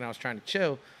drinking. I was trying to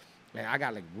chill. Man, I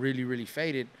got like really, really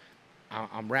faded.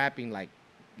 I'm rapping like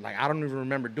I don't even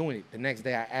remember doing it. The next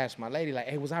day I asked my lady, like,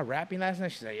 hey, was I rapping last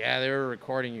night? She said, yeah, they were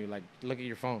recording you. Like, look at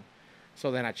your phone.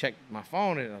 So then I checked my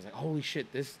phone, and I was like, holy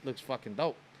shit, this looks fucking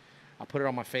dope. I put it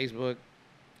on my Facebook.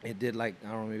 It did like,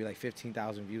 I don't know, maybe like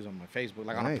 15,000 views on my Facebook,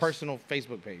 like on a personal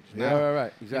Facebook page. Yeah,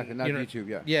 right. Exactly. Not YouTube,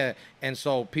 yeah. Yeah. And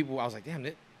so I was like, damn,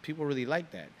 people really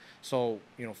like that. So,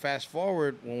 fast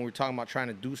forward when we were talking about trying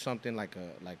to do something like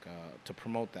to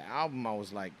promote the album, I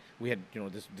was like, we had,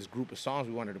 this group of songs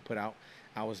we wanted to put out.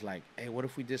 I was like, hey, what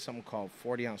if we did something called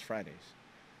 40 Ounce Fridays?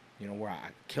 Where I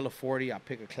kill a 40, I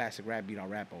pick a classic rap beat, I'll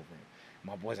rap over it.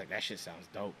 My boy's like, that shit sounds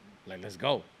dope. Like, let's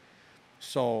go.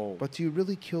 So, but do you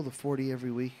really kill the 40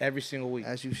 every week? Every single week.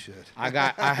 As you should. I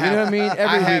have, you know what I mean?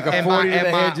 Every week, a 40 to the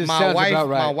head just sounds about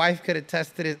right. My wife could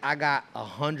attest to this. I got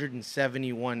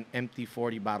 171 empty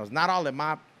 40 bottles. Not all at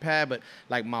my pad, but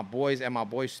like my boys at my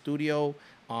boy's studio,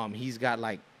 he's got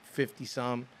like 50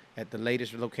 some. At the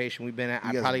latest location we've been at,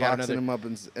 I You probably guys got boxing another.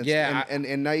 them up and Yeah,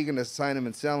 and now you're gonna sign them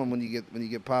and sell them when you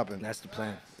get popping. That's the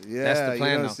plan. Yeah, That's the plan. you know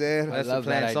what I'm though. saying? That's I love the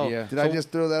plan. that idea. Did I just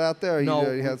throw that out there? Or No,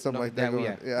 you had something like that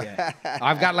going? Yeah.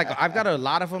 I've got a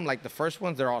lot of them. Like the first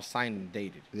ones, they're all signed and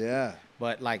dated. Yeah.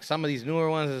 But like some of these newer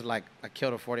ones is like I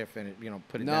killed a 40th and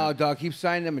put it No, down. dog, keep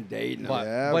signing them and dating them. But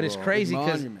Yeah, but it's bro. crazy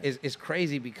because Monument. it's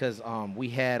crazy because we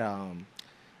had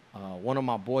one of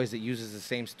my boys that uses the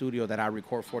same studio that I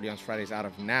record 40 Ounce Fridays out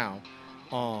of now.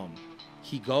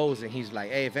 He goes and he's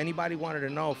like, hey, if anybody wanted to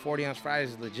know 40 Ounce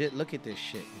Fridays is legit, look at this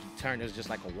shit. And he turned, it was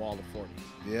just like a wall of 40s.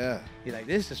 Yeah. He's like,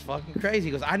 this is fucking crazy.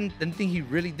 He goes, I didn't think he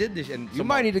really did this. And You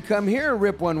might need to come here and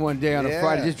rip one day on a Yeah.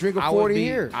 Friday. Just drink a I 40 would be,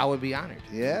 here. I would be honored.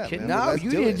 Yeah, You kidding man. me? No, let's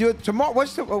you do need it. to do it tomorrow.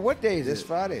 What day is This it?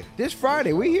 Friday. This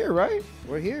Friday. We here, right?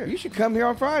 We're here. You should come here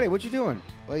on Friday. What you doing?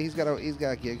 Well, he's got a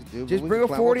gig to do. but Just we bring can a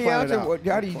plan- 40 we'll plan ounce. it And out.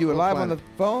 how do you do it? We'll Live plan on the it.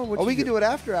 phone? What Oh, you we can do it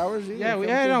after hours. Yeah, we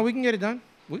can get it done.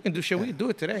 We can do shit. We can do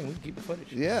it today. We can keep the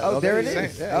footage. Yeah. Oh, there it he's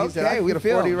is. saying. Yeah, he said, I Okay, can we get a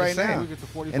feel 40 him. right Just saying. now. We get the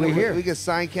 40 And we here. we can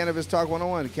sign Cannabis Talk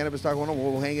 101. Cannabis Talk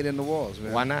 101. We'll hang it in the walls,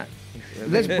 man. Why not?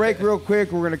 Let's break real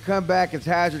quick. We're going to come back. It's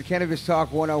Hazerd, Cannabis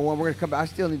Talk 101. We're going to come back. I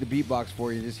still need the beatbox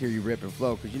for you and just hear you rip and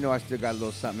flow because I still got a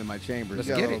little something in my chambers. Let's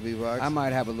You got get a it. little beatbox? I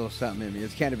might have a little something in me.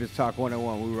 It's Cannabis Talk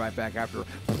 101. We'll be right back after.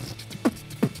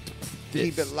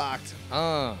 Keep it locked.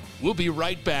 We'll be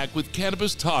right back with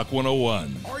Cannabis Talk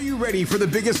 101. Are you ready for the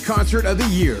biggest concert of the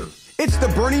year? It's the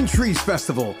Burning Treez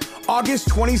Festival, August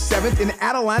 27th in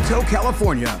Adelanto,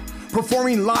 California.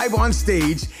 Performing live on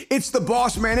stage, it's the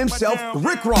boss man himself,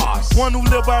 Rick Ross. One who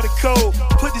live by the code,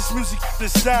 put this music to the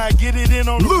side, get it in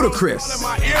on Ludacris.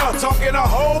 my ear, talking a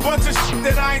whole bunch of shit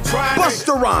that I ain't trying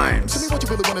Busta Rhymes. Tell me what you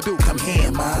really wanna do. Come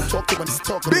here, man. Talk to when it's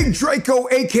talking. Big Draco,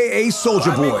 a.k.a.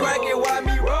 Soulja Boy.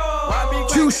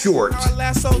 Too Short.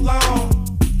 Last so long.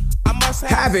 I must have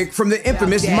Havoc from the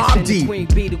infamous Mobb Deep.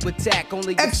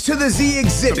 X to the Z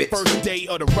Exhibit. first day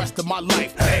of the rest of my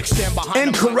life. Stand behind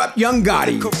And the Corrupt Young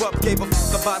Gotti. corrupt gave a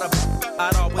fuck about a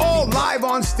I'd always All live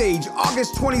on stage,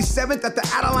 August 27th at the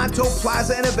Adelanto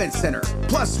Plaza and Event Center.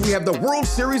 Plus, we have the World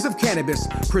Series of Cannabis,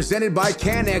 presented by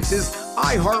CanX's,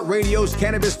 iHeartRadio's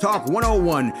Cannabis Talk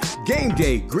 101, Game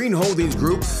Day, Green Holdings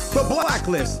Group, The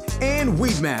Blacklist, and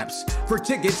Weed Maps. For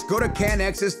tickets, go to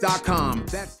canxs.com.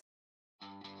 That's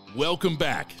Welcome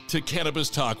back to Cannabis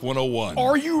Talk 101.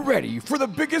 Are you ready for the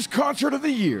biggest concert of the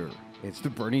year? It's the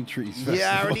Burning Treez Festival.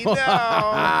 Yeah, I already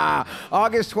know.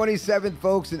 August 27th,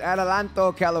 folks, in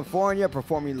Adelanto, California,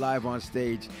 performing live on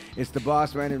stage. It's the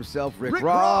boss man himself, Rick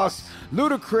Ross,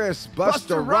 Ludacris,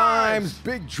 Busta Rhymes,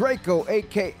 Big Draco,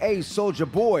 a.k.a.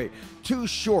 Soulja Boy, Too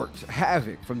Short,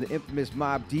 Havoc from the infamous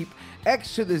Mobb Deep,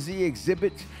 X to the Z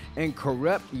Exhibit, and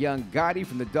Corrupt Young Gotti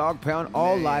from the Dog Pound,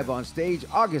 all live on stage,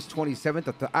 August 27th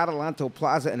at the Adelanto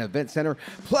Plaza and Event Center.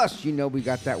 Plus, we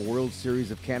got that World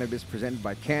Series of Cannabis presented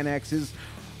by CanX's,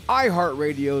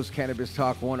 iHeartRadio's Cannabis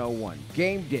Talk 101,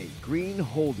 Game Day, Green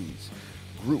Holdings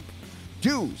Group,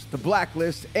 Dues, The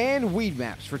Blacklist, and Weed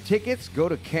Maps. For tickets, go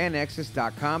to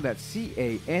canxs.com. That's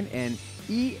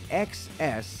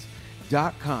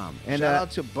CANNEXS.com. And Shout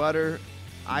out to Butter,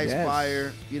 Ice yes.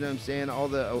 Fire, you know what I'm saying? All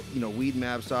the, Weed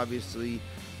Maps, obviously.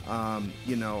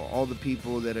 All the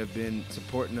people that have been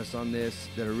supporting us on this,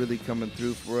 that are really coming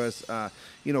through for us.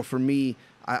 For me,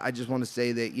 I just want to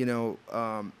say that,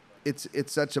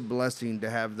 it's such a blessing to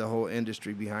have the whole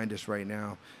industry behind us right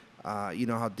now.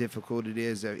 How difficult it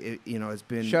is. It's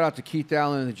been... shout out to Keith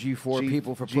Allen and the G4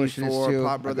 people for pushing us too.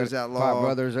 Pop Brothers at Law. Pop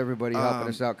Brothers, everybody helping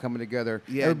us out, coming together.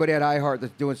 yeah. Everybody at iHeart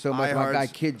that's doing so much. My iHeart's- guy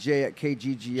Kid J at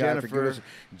KGGI.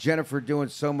 Jennifer doing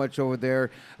so much over there.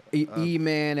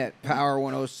 E-Man at Power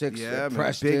 106. Yeah, man.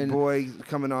 Preston. Big Boy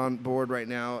coming on board right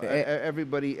now.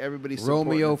 Everybody supporting.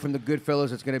 Romeo from the Goodfellas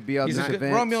that's going to be on this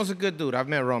event. Romeo's a good dude. I've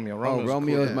met Romeo.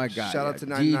 Romeo's cool. my Yeah. guy. Shout out to DJ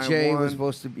 991. was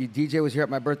supposed to be. DJ was here at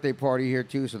my birthday party here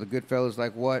too. So the Goodfellas,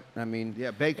 like what? I mean,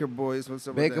 Yeah, Baker Boys. What's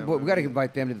up Baker with Boy. them? We got to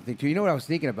invite them to the thing too. You know what I was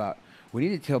thinking about? We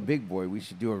need to tell Big Boy we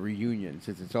should do a reunion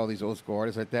since it's all these old school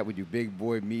artists like that. We do Big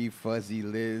Boy, me, Fuzzy,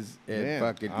 Liz, and Yeah.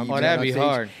 fucking. Oh, E-Man that'd on be stage.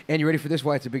 hard. And you ready for this?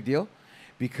 Why it's a big deal?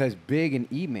 Because Big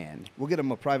and E-Man. We'll get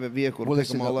them a private vehicle to pick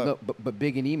them all up. But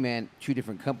Big and E-Man, two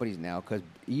different companies now, because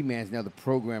E-Man's now the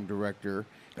program director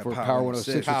At for Power Power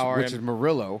 106. 106, which is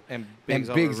Murillo, and Big's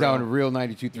Big's on on Real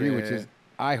 92.3, which Yeah. is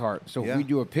iHeart. So Yeah. if we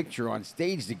do a picture on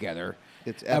stage together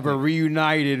It's of a epic.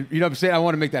 reunited, you know what I'm saying? I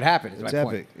want to make that happen. Is It's my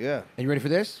point. epic, yeah. And you ready for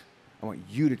this? I want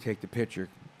you to take the picture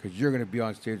because you're going to be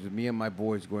on stage with me and my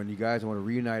boys going, you guys, I want to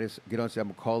reunite us. Get on stage. I'm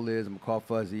going to call Liz. I'm going to call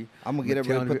Fuzzy. I'm going to get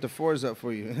everybody tell to put the fours up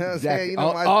for you. Exactly. You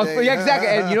know my Oh, thing. yeah, exactly.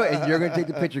 And you're going to take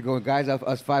the picture going, guys,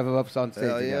 us five of us on stage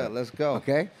Hell yeah, together. let's go.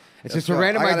 Okay? It's Let's just a go.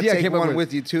 random I gotta idea I take came up one with.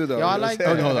 with you too, though. Yo, I like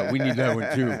Oh, no, hold on. We need that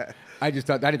one too. I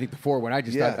didn't think the 4 one. I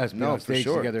just thought us being on stage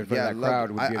together in front of that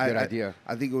crowd would be a good idea.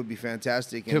 I think it would be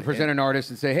fantastic. To present an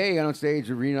artist and say, hey, on stage,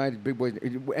 reunited Big Boy,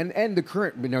 and the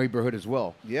current neighborhood as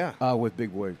well. Yeah. With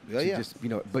Big Boy. Yeah. Just,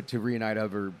 but to reunite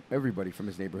everybody from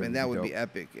his neighborhood. And that would be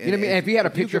epic. You know what I mean? If he had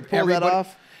a picture of everybody. That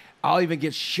off, I'll even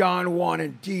get Sean Juan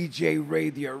and DJ Ray,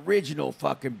 the original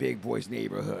fucking Big Boy's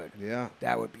neighborhood. Yeah.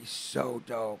 That would be so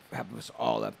dope. Have us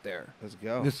all up there. Let's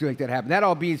go. Let's make that happen. That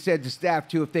all being said, the staff,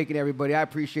 too, of thanking everybody. I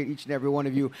appreciate each and every one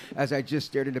of you as I just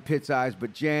stared into Pitt's eyes.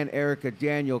 But Jan, Erica,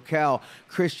 Daniel, Cal,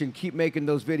 Christian, keep making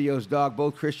those videos, dog.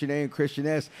 Both Christian A and Christian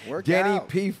S. Danny out.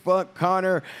 P. Funk,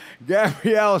 Connor,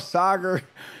 Gabrielle, Sagar,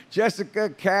 Jessica,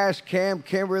 Cash, Cam,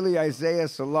 Kimberly, Isaiah,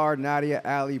 Solar, Nadia,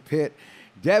 Ali, Pitt,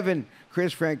 Devin,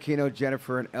 Chris Franchino,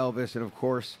 Jennifer, and Elvis, and of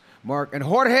course, Mark and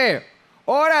Jorge.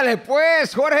 Órale,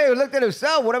 pues. Jorge looked at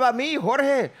himself. What about me,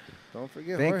 Jorge? Don't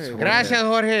forget Thanks, Jorge. Gracias,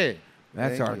 Jorge.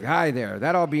 That's Thank our you. guy there.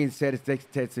 That all being said,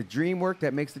 it's a dream work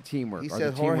that makes the team work. He or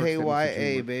said the teamwork Jorge that makes the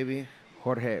team YA, work. baby.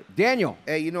 Jorge. Daniel.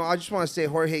 Hey, I just want to say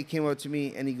Jorge came up to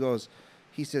me and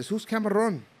he says, who's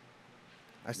Cameron?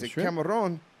 I said, shrimp?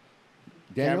 Cameron.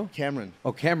 Daniel? Cameron.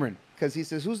 Oh, Cameron. Because he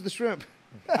says, who's the shrimp?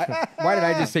 Why did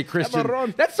I just say Christian?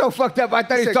 Cameron. That's so fucked up. I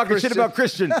thought he was said talking shit about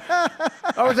Christian.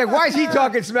 I was like, why is he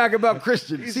talking smack about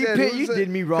Christian? He See, said, Pitt, you did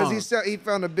me wrong. Because he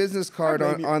found a business card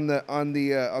on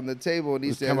the table and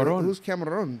he said, Cameron? who's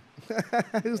Cameron?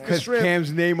 Who's the Because shrimp?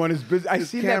 Cam's name on his business. I It's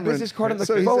seen that Cameron. business card on the,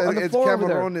 So he floor, said, on the it's floor over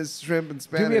Cameron there. is shrimp in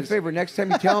Spanish. Do me a favor. Next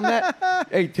time you tell him that,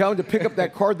 hey, tell him to pick up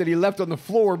that card that he left on the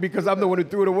floor because I'm the one who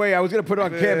threw it away. I was going to put it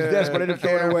on Cam's desk, but I didn't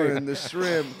throw it away. Cameron, the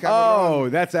shrimp. Cameron. Oh,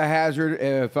 that's a hazard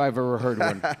if I've ever heard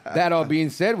one. That all being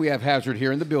said, we have Hazerd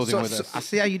here in the building with us. I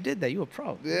see how you did that. You a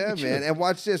pro. Yeah, man. And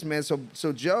watch this, man.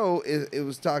 So Joe, it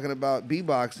was talking about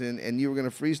beatboxing, and you were going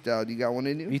to freestyle. You got one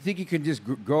in you? You think you can just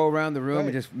go around the room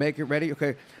and just make it ready?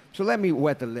 Okay, so let me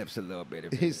wet the lips a little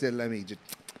bit. He said, let me just...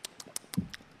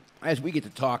 As we get to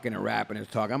talking and rapping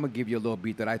and talking, I'm going to give you a little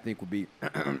beat that I think would be...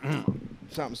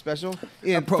 Something special?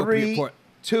 In Appropriate for it.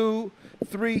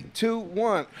 3, 2,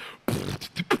 1.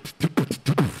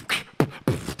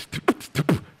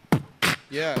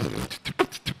 Yeah.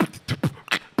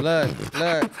 Look.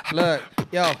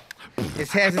 Yo,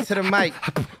 it's Hazard to the mic.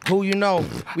 Who you know?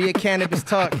 We at Cannabis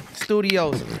Talk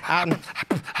Studios out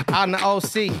in the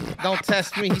OC. Don't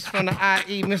test me. He's from the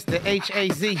IE, Mr.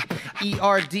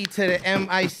 Hazerd to the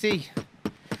MIC.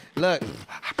 Look,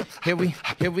 here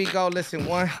we go. Listen,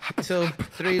 1, 2,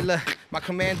 3. Look, my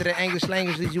command of the English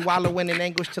language leaves you wallowing in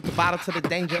anguish. Took the bottle to the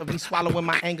danger of me swallowing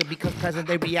my anger because present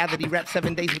day reality rap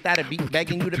 7 days without a beat.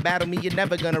 Begging you to battle me, you're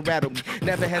never gonna rattle me.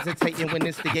 Never hesitating when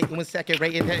instigating, when second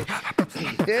rating.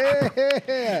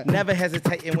 Yeah. Never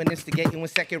hesitating when instigating, when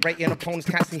second rating. Opponents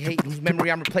constantly hating. Whose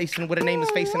memory I'm replacing with a name is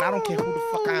facing. I don't care who the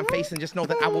fuck I'm facing. Just know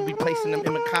that I will be placing them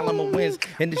in a column of wins.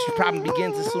 Industry problem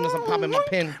begins as soon as I'm popping my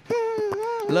pen.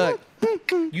 Look,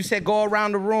 you said go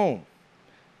around the room.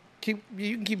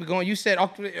 You can keep it going. You said or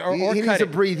He cut needs to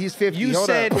it. breathe. He's 50. You Hold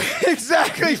said up.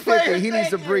 Exactly. He's 50. He needs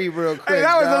to breathe real quick. Hey,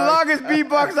 that was dog. the longest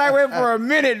beatbox I went for a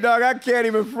minute, dog. I can't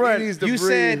even front. He needs to You breathe.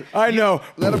 said I know.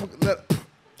 Let him...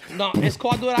 No, it's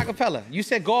called Do It Acapella. You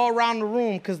said go around the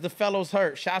room because the fellow's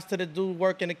hurt. Shouts to the dude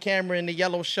working the camera in the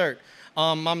yellow shirt.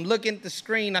 I'm looking at the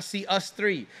screen. I see us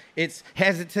three. It's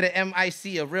Hazard to the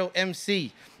MIC, a real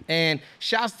MC. And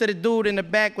shouts to the dude in the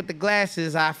back with the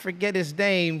glasses. I forget his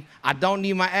name. I don't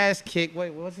need my ass kicked. Wait,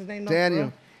 what's his name?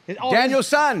 Daniel. Daniel's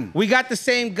son. We got the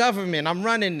same government. I'm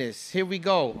running this. Here we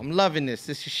go. I'm loving this.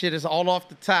 This shit is all off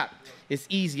the top. It's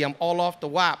easy. I'm all off the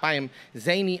wop. I am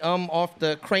zany off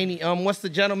the cranium. What's the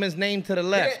gentleman's name to the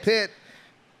left? Pitt.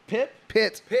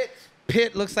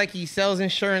 Pitt looks like he sells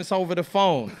insurance over the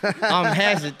phone. I'm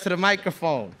Hazard to the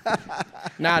microphone.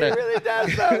 Now He really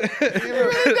does, though. He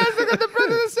really does look at the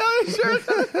president selling insurance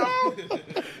on the phone.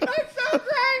 That's so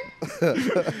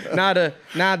great.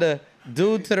 Now the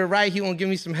dude to the right, he won't give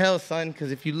me some hell, son,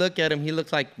 because if you look at him, he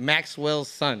looks like Maxwell's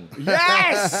son.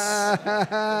 Yes!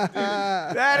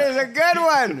 That is a good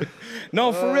one.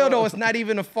 No, for real though, it's not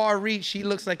even a far reach. He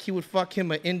looks like he would fuck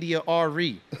him an India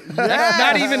RE. That's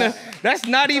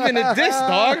not even a diss,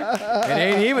 dog. It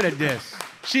ain't even a diss.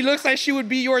 She looks like she would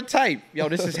be your type. Yo,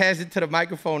 this is Hazard to the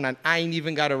microphone, and I ain't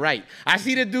even got it right. I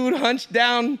see the dude hunched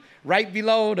down right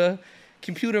below the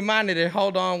computer monitor.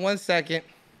 Hold on 1 second.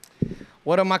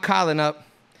 What am I calling up?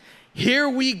 Here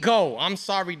we go. I'm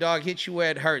sorry, dog. Hit you where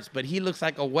it hurts, but he looks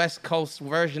like a West Coast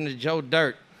version of Joe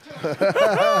Dirt.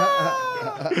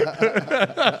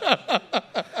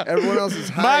 Everyone else is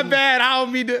hiding.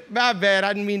 My bad.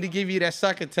 I didn't mean to give you that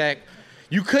suck attack.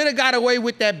 You could have got away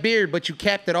with that beard, but you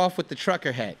capped it off with the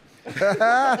trucker hat. Yeah!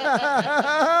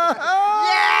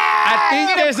 I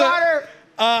think there's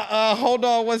Hold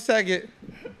on 1 second.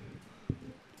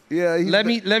 Yeah. Let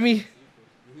me.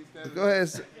 Go ahead.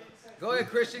 Go ahead,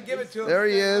 Christian. Give it to him. There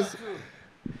he is.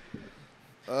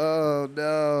 Oh,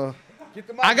 no.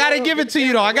 I gotta give it to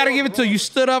you though. I gotta give it to you. You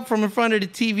stood up from in front of the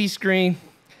TV screen.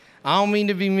 I don't mean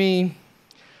to be mean.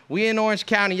 We in Orange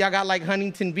County. Y'all got like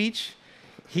Huntington Beach.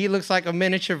 He looks like a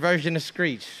miniature version of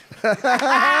Screech.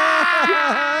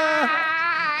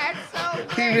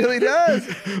 He really does.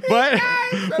 But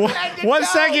 1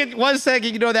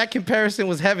 second, you know, that comparison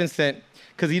was heaven sent.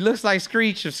 Because he looks like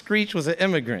Screech if Screech was an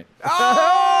immigrant.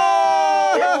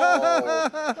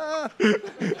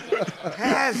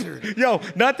 Hazerd. Yo,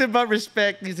 nothing but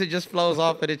respect. These are just flows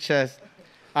off of the chest.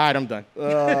 All right, I'm done. Oh,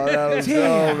 that was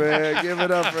dope, man. Give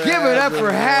it up for Hazerd. Give it up for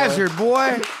Hazerd,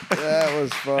 boy. That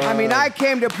was fun. I mean, I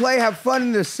came to play, have fun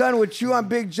in the sun with you. I'm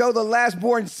Big Joe, the last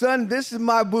born son. This is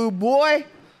my boo boy.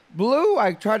 Blue,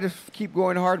 I tried to keep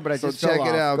going hard, but I just check fell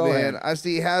it off. out, Go man. ahead. I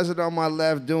see Hazerd on my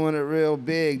left doing it real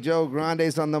big. Joe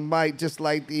Grande's on the mic just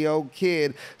like the old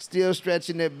kid. Still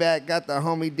stretching it back. Got the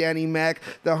homie Danny Mac,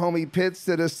 the homie Pitts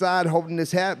to the side holding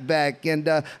his hat back. And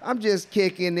I'm just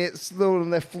kicking it slow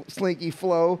in the slinky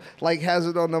flow. Like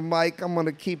Hazerd on the mic, I'm going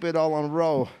to keep it all on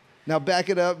roll. Now back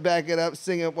it up,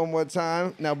 sing it one more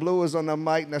time. Now Blue is on the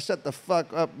mic. Now shut the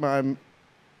fuck up, my...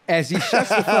 As he shuts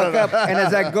the fuck up, and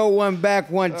as I go one back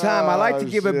one time, I like to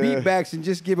give a beatbox and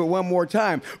just give it one more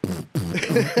time.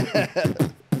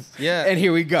 Yeah. And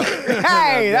here we go.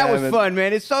 Hey, that was fun,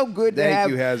 man. It's so good to have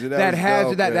you, Hazerd. that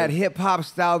was dope, that hip hop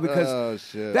style because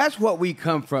shit. that's what we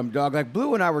come from, dog. Like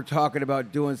Blue and I were talking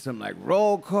about doing some like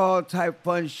roll call type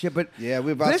fun shit, but yeah,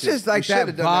 we're about this to. is like We that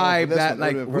should've done that vibe one for this that one. It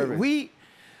like would've been perfect.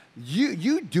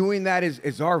 you doing that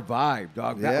is our vibe,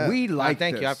 dog. Yeah. We like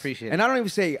thank this. you. I appreciate it. And I don't even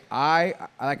say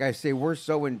like I say we're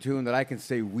so in tune that I can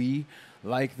say we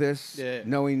like this,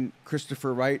 knowing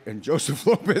Christopher Wright and Joseph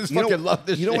Lopez fucking love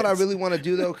this. You know shit. what I really want to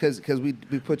do though, because we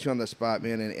put you on the spot,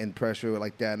 man, and pressure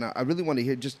like that. Now I really want to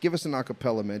hear. Just give us an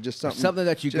acapella, man. Just something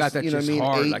that you got that's you know just what I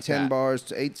mean? hard 8, like 10 that.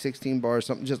 bars, 8, 16 bars,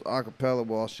 something just acapella.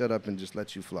 We'll all shut up and just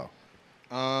let you flow.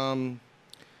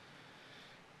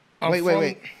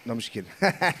 Wait. No, I'm just kidding.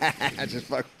 I just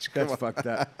fucked. That's fucked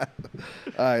up.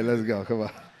 All right, let's go. Come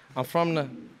on. I'm from the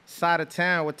side of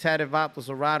town where tatted vatos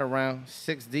will ride around,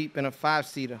 6 deep in a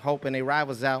 5-seater, hoping they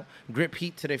rivals out. Grip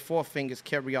heat to their forefingers,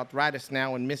 carry arthritis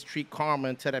now, and mistreat karma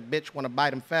until that bitch want to bite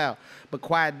them foul. But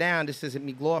quiet down, this isn't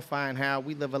me glorifying how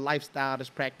we live a lifestyle that's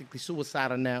practically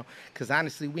suicidal now. Because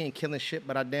honestly, we ain't killing shit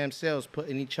but our damn selves,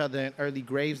 putting each other in early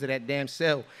graves of that damn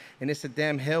cell. And it's a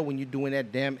damn hell when you're doing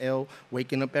that damn L,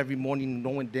 waking up every morning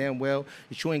knowing damn well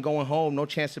that you ain't going home, no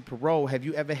chance of parole. Have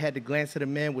you ever had to glance at a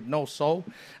man with no soul?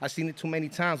 I've seen it too many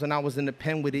times when I was in the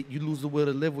pen with it. You lose the will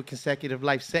to live with consecutive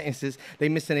life sentences. They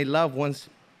missing their loved ones.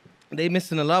 They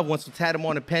missing the loved ones, so tat them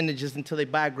on appendages until they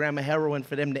buy a gram of heroin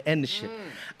for them to end the shit.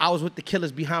 I was with the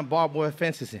killers behind barbed wire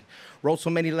fences and wrote so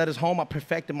many letters home, I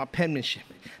perfected my penmanship.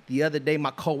 The other day,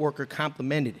 my coworker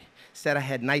complimented it. Said I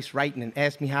had nice writing and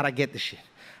asked me how'd I get the shit.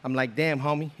 I'm like, damn,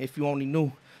 homie, if you only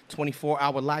knew.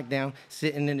 24-hour lockdown,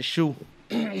 sitting in the shoe.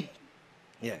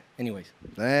 Yeah, anyways.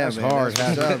 Damn, That's man, hard.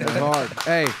 That's what's up, That's man. hard.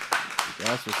 Hey,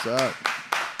 That's what's up.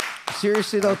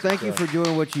 seriously though, thank you for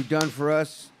doing what you've done for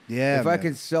us. Yeah, if I man.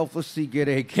 can selflessly get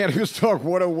a Cannabis Talk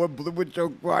 101 Blue with Joe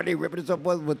Grande, ripping us up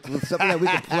with something that we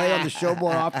can play on the show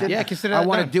more often, Yeah, consider I that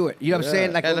want to done. do it. You know what I'm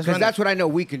saying? Like, Yeah, let's because run that's it. what I know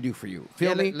we can do for you.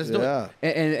 Feel me? Let's do it.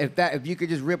 And if you could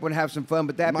just rip and have some fun,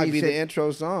 but that Might being be said, the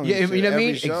intro song. yeah, you know what I Every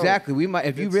mean? show. Exactly. We might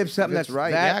if you rip something that's that's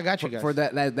right. that Yeah, I got you guys. for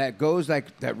that goes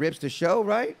like that rips the show,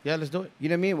 right? Yeah, let's do it. You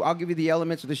know what I mean? I'll give you the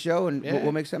elements of the show, and Yeah.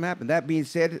 we'll make something happen. That being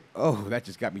said, oh, that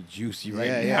just got me juicy right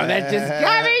Yeah, now. yeah. That just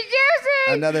got me juicy.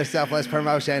 Another Southwest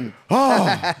promotion.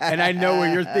 Oh, and I know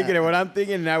what you're thinking and what I'm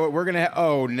thinking. Now what we're gonna have.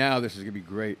 Oh, now this is gonna be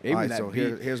great. Even All right, that so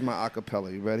beat. here's my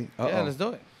acapella. You ready? Yeah, let's do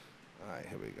it. All right,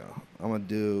 here we go. I'm gonna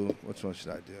do. Which one should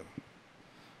I do?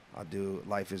 I'll do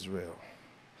 "Life Is Real."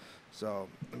 So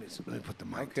let me put the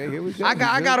mic. Okay, down. here we go. I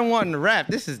got him wanting to rap.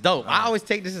 This is dope. I always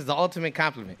take this as the ultimate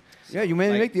compliment. Yeah, you may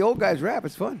Like- make the old guys rap.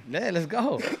 It's fun. Yeah, let's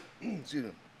go. Excuse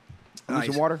me. Need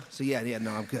some water? So yeah,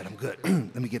 no, I'm good.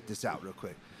 Let me get this out real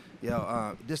quick.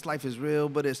 Yo, this life is real,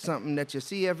 but it's something that you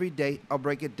see every day. I'll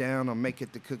break it down, I'll make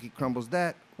it the cookie crumbles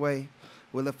that way.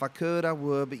 Well, if I could, I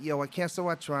would, but yo, I can't, so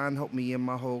I try and hope me and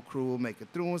my whole crew will make it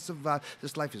through and survive.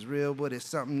 This life is real, but it's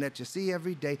something that you see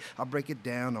every day. I'll break it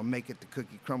down, I'll make it the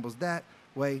cookie crumbles that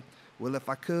way. Well, if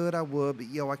I could, I would, but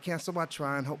yo, I can't, so I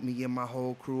try and hope me and my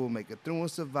whole crew will make it through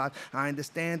and survive. I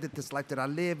understand that this life that I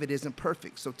live, it isn't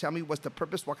perfect. So tell me, what's the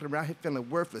purpose? Walking around here feeling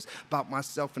worthless about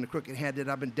myself and the crooked hand that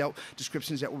I've been dealt.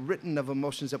 Descriptions that were written of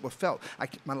emotions that were felt.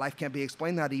 My life can't be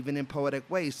explained, not even in poetic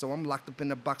ways. So I'm locked up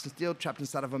in a box and still trapped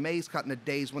inside of a maze, caught in the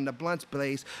days when the blunts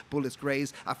blaze, bullets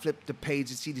graze. I flip the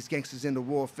page and see these gangsters in the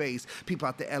war phase. People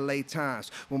out the LA Times,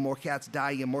 when more cats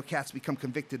die and more cats become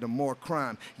convicted of more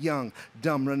crime. Young,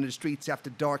 dumb, running the streets after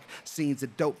dark. Scenes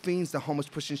of dope fiends, the homeless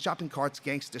pushing shopping carts,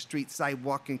 gangster street,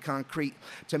 sidewalk, and concrete.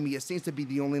 To me, it seems to be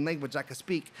the only language I can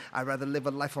speak. I'd rather live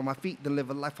a life on my feet than live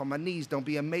a life on my knees. Don't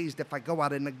be amazed if I go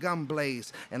out in a gun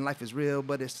blaze. And life is real,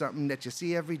 but it's something that you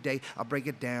see every day. I'll break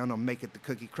it down, I'll make it the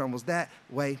cookie crumbles that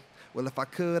way. Well, if I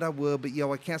could, I would, but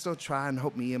yo, I can't, so try and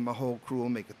hope me and my whole crew will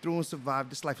make it through and survive.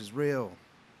 This life is real.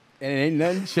 And it ain't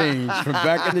nothing changed from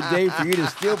back in the day. For you to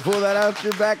still pull that out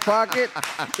your back pocket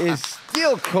is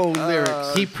still cold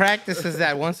lyrics. He practices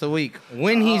that once a week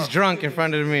when he's drunk in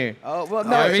front of the mirror. Oh, well,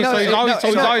 He's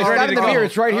always ready to go. Mirror.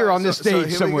 It's right here on this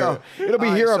stage somewhere. It'll be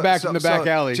here or back in the back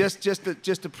alley. Just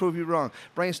to prove you wrong.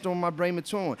 Brainstorm my brain and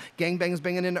torn. Gangbangs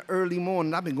banging in the early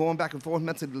morning. I've been going back and forth,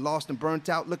 mentally lost and burnt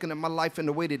out, looking at my life and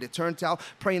the way that it turned out.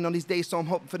 Praying on these days, so I'm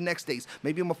hoping for next days.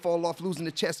 Maybe I'm going to fall off losing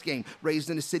the chess game. Raised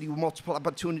in a city with multiple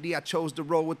opportunity. I chose to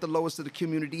roll with the lowest of the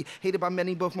community. Hated by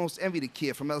many, but most envied the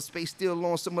kid. From outer space, still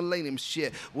on some millennium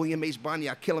shit. William H. Bonney,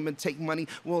 I kill him and take money.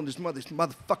 William,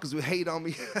 motherfuckers who hate on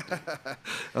me.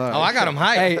 I got him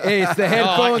hyped. Hey, it's the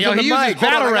headphones and the mic.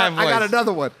 Battle rap voice. I got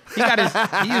another one. He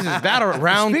uses battle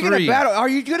round Speaking 3. of battle, are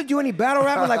you gonna do any battle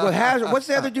rapping like with Hazerd? What's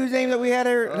the other dude's name that we had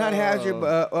here? Not Hazerd,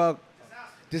 but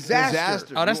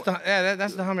Disaster. Oh, that's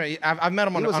the Hummer. I've met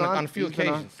him on a few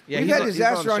occasions. Yeah, we've had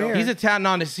Disaster on here. He's a talent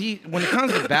on this. When it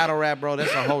comes to battle rap, bro,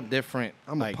 that's a whole different.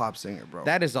 I'm a pop singer, bro.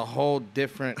 That is a whole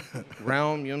different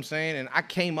realm. You know what I'm saying? And I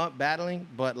came up battling,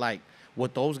 but like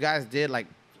what those guys did, like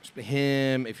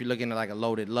him. If you're looking at like a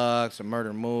Loaded Lux, a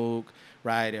Murder Mook,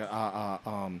 right?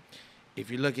 If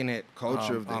you're looking at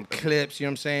culture of clips, you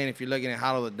know what I'm saying? If you're looking at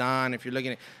Hollow the Don, if you're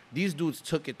looking at these dudes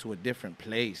took it to a different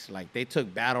place. Like they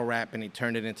took battle rap and they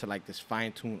turned it into like this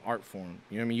fine-tuned art form.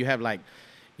 You know what I mean? You have like,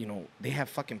 they have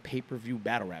fucking pay-per-view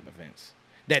battle rap events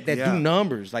that do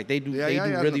numbers. Like they do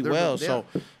really well. So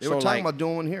they were talking about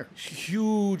doing one here.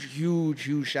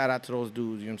 Huge shout out to those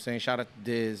dudes. You know what I'm saying? Shout out to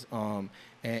Diz.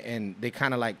 And they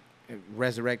kind of like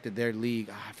resurrected their league.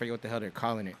 I forget what the hell they're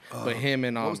calling it. But him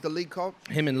and what was the league called?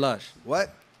 Him and Lush.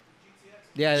 What?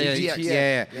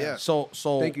 Yeah. So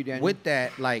thank you, Daniel. With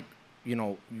that, like,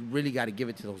 you really got to give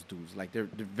it to those dudes. Like they're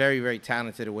very, very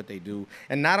talented at what they do,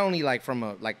 and not only like from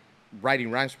a like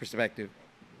writing rhymes perspective,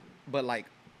 but like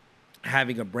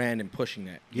having a brand and pushing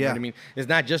that. You know what I mean? It's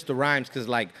not just the rhymes, because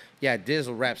like Diz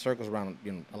will wrap circles around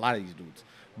a lot of these dudes,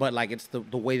 but like it's the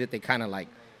way that they kind of like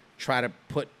try to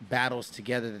put battles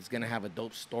together that's gonna have a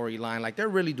dope storyline. Like they're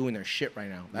really doing their shit right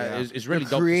now. It's really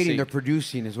dope. They're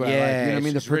producing as well. Yeah, like, you know what I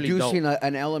mean? They're producing really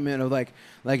an element of like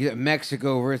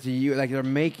Mexico versus you. Like they're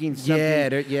making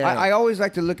something. Yeah. I always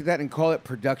like to look at that and call it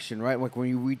production, right? Like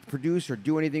when we produce or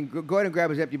do anything. Go ahead and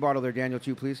grab his empty bottle there, Daniel,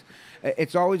 too, please.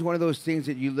 It's always one of those things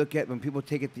that you look at when people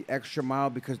take it the extra mile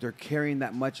because they're caring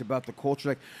that much about the culture.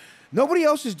 Like, nobody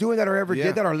else is doing that or ever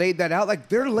did that or laid that out. Like,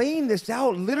 they're laying this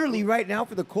out literally right now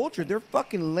for the culture. They're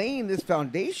fucking laying this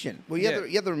foundation. Well, you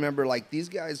have to remember, like, these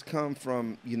guys come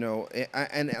from, and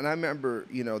I remember,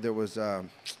 there was, I'm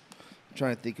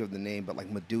trying to think of the name, but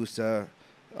like Medusa,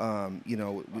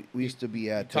 we used to be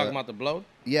at. Talking about the Blow?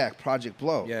 Yeah, Project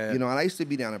Blow. Yeah. And I used to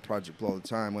be down at Project Blow all the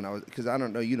time when I was, because I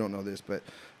don't know, you don't know this, but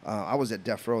I was at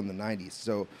Death Row in the 90s.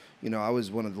 So, I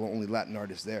was one of the only Latin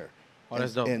artists there. Oh,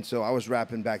 that's dope. And so I was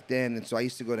rapping back then, and so I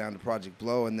used to go down to Project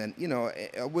Blow, and then,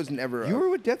 I wasn't ever... You were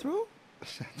with Death Row?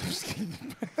 I'm just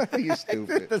kidding. You're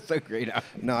stupid. That's so great.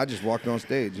 No, I just walked on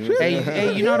stage.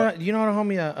 Hey, you know the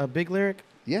homie, a Big Lyric?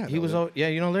 Yeah. He was,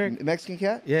 Lyric? Mexican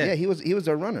cat? Yeah. Yeah, he was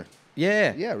our runner.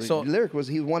 Yeah. Yeah, So Lyric he was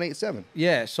 187.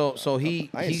 Yeah, so he...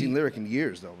 I ain't seen Lyric in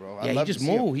years, though, bro. Yeah, he just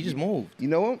moved. You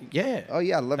know him? Yeah. Oh,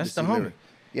 yeah, I love to see Lyric.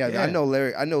 Yeah, I know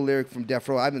Lyric from Death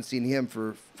Row. I haven't seen him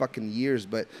for fucking years,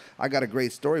 but I got a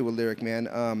great story with Lyric,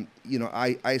 man.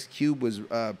 Ice Cube was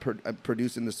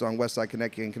producing the song West Side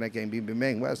Connect Gang, Bing Bing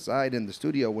Bang, West Side in the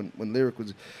studio when Lyric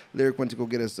went to go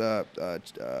get us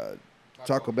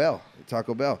Taco Bell.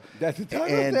 That's him?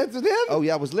 Oh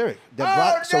yeah, it was Lyric.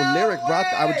 Lyric brought.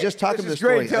 I was just talking this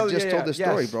story. I just told this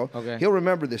story, bro. Okay. He'll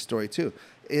remember this story too.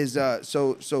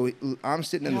 So I'm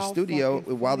sitting in the studio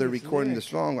while they're recording the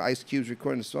song. Ice Cube's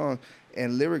recording the song,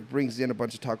 and Lyric brings in a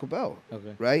bunch of Taco Bell.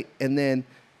 Okay. Right, and then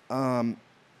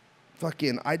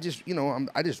fucking, I just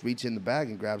reach in the bag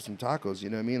and grab some tacos, you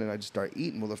know what I mean? And I just start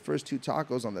eating. Well, the first 2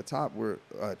 tacos on the top were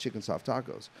chicken soft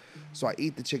tacos. So I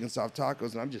eat the chicken soft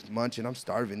tacos, and I'm just munching. I'm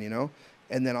starving, you know?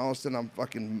 And then all of a sudden, I'm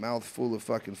fucking mouth full of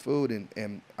fucking food,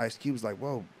 and Ice Cube's like,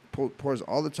 whoa. Pours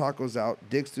all the tacos out,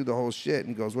 digs through the whole shit,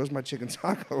 and goes, "Where's my chicken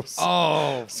tacos?"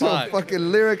 Oh, so fuck.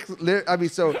 fucking lyric. I mean,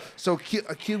 so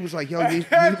Cube was like, "Yo, you eat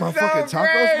my fucking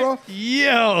tacos, bro?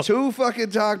 Yo, 2 fucking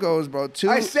tacos, bro. 2.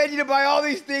 I said you to buy all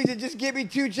these things and just give me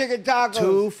 2 chicken tacos.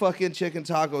 2 fucking chicken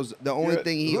tacos. The only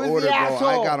thing he who's ordered, the bro,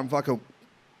 asshole? I got him fucking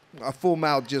a full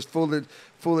mouth, just full of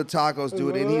tacos,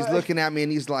 dude. And he's looking at me,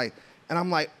 and he's like, and I'm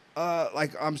like,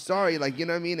 I'm sorry, like, you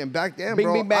know what I mean? And back then, Bing,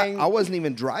 bro, bing, bang. I wasn't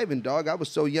even driving, dog. I was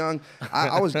so young.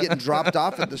 I was getting dropped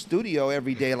off at the studio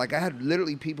every day. Like, I had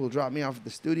literally people drop me off at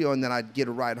the studio, and then I'd get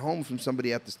a ride home from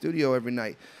somebody at the studio every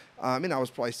night. I mean, I was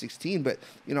probably 16, but,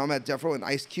 you know, I'm at Death Row, and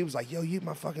Ice Cube's like, yo, you eat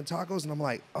my fucking tacos? And I'm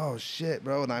like, oh, shit,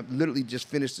 bro. And I literally just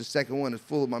finished the second one. It's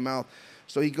full of my mouth.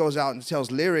 So he goes out and tells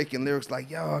Lyric, and Lyric's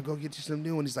like, yo, I'll go get you some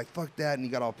new. And he's like, fuck that. And he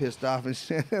got all pissed off and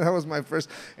shit. That was my first.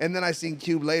 And then I seen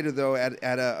Cube later, though, at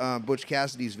a Butch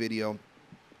Cassidy's video.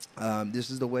 This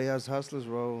is the way us hustlers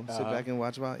roll. Sit back and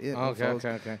watch about it.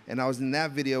 Okay. And I was in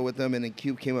that video with him, and then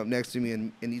Cube came up next to me,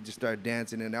 and he just started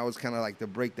dancing. And that was kind of like the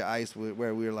break the ice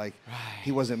where we were like,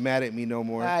 he wasn't mad at me no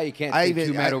more. You can't be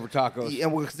too mad over tacos.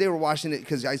 And because they were watching it,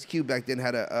 because Ice Cube back then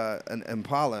had an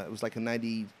Impala. It was like a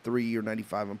 93 or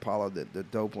 95 Impala, the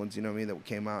dope ones, you know what I mean, that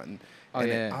came out. And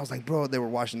I was like, bro, they were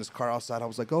washing this car outside. I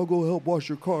was like, I'll go help wash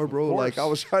your car, bro. Like, I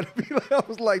was trying to be like, I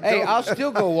was like, Hey, dope. I'll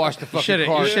still go wash the fucking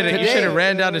car. You should have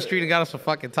ran down the street and got us some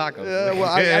fucking tacos. Yeah, well,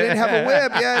 I didn't have a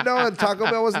whip. Yeah, no, Taco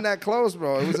Bell wasn't that close,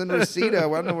 bro. It was in Reseda. I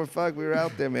don't know where fuck we were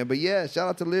out there, man. But yeah, shout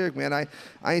out to Lyric, man. I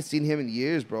ain't seen him in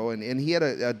years, bro. And he had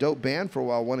a dope band for a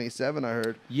while, 187, I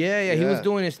heard. Yeah, he was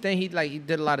doing his thing. He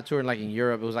did a lot of touring like in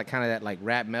Europe. It was like kind of that like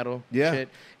rap metal shit.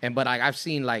 But like I've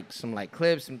seen like some like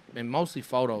clips and mostly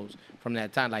photos from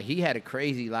that time. Like he had a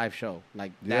crazy live show.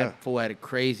 Like that fool had a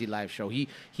crazy live show. He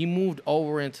moved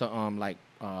over into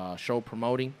show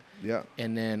promoting. Yeah.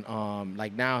 And then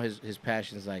like now his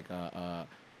passion is like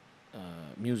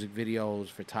music videos,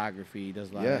 photography. He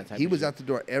does a lot of that type he of was shit. out the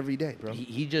door every day, bro.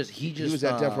 He was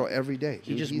at Death Row every day.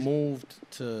 He just moved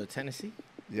to Tennessee.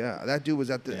 Yeah, that dude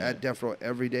was at Death Row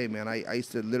every day, man. I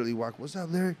used to literally walk, what's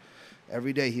up, Larry?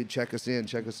 Every day he'd check us in,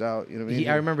 check us out. You know what I mean?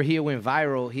 I remember he went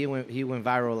viral. He went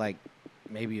viral like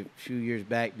maybe a few years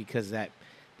back because that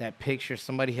picture,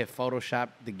 somebody had photoshopped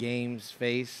the Game's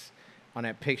face on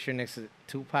that picture next to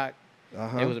Tupac.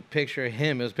 It was a picture of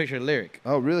him. It was a picture of Lyric.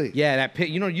 Oh, really? Yeah, that pic.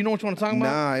 You know what I'm talking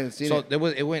about? Nah, I haven't seen it. So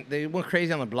they went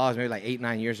crazy on the blogs maybe like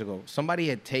 8-9 years ago. Somebody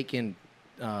had taken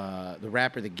the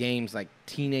rapper The Game's like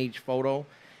teenage photo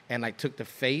and like took the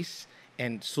face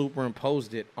and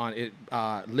superimposed it on it.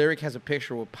 Lyric has a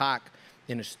picture with Pac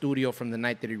in a studio from the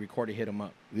night that he recorded Hit 'Em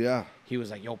Up. Yeah. He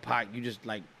was like, yo, Pac, you just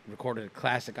like recorded a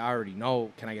classic I already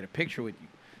know. Can I get a picture with you?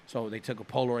 So they took a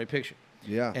Polaroid picture.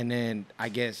 Yeah. And then I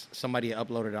guess somebody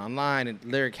uploaded it online, and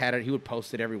Lyric had it. He would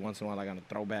post it every once in a while, like on a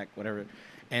throwback, whatever.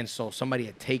 And so somebody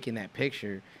had taken that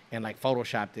picture and like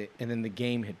photoshopped it, and then The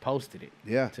Game had posted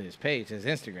it to his page, to his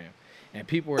Instagram. And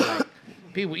people were like,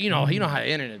 you know how the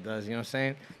internet does, you know what I'm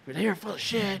saying? You're full of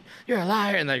shit, you're a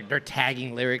liar. And like they're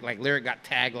tagging Lyric. Like Lyric got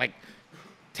tagged like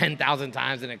 10,000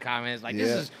 times in the comments. Like,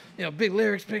 this is, Big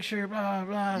Lyric's picture, blah,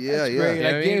 blah. Yeah, That's great.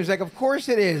 yeah. Like, Game's like, of course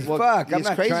it is. Well, Fuck, I'm it's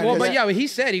not crazy. trying Well, to... but yeah, he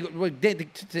said,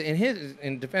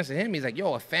 in defense of him, he's like,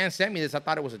 yo, a fan sent me this. I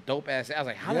thought it was a dope ass. I was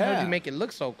like, how the hell did you make it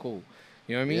look so cool?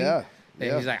 You know what I mean? Yeah.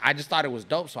 And he's like, I just thought it was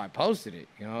dope, so I posted it.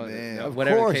 You know, Man, Of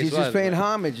whatever the course, case he's just was, paying but-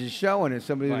 homage and showing it.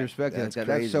 Somebody Right. respecting That's it.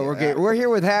 crazy. So we're here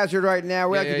with Hazerd right now.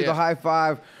 We like to do yeah. the high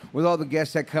five with all the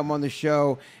guests that come on the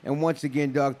show. And once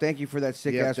again, Doug, thank you for that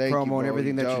sick ass thank you, promo bro. and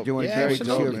everything You that you're dope. doing. Yeah, Very cool,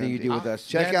 absolutely, everything you man. do with us.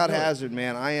 Check Yeah, out do it. Hazerd,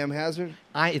 man. I am Hazerd.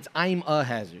 I'm a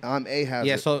Hazard. I'm a Hazerd.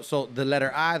 Yeah, so the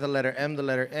letter I, the letter M, the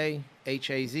letter A,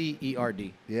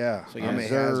 Hazerd. Yeah, So I'm a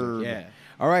yes. Hazerd. Yeah.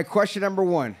 All right, question number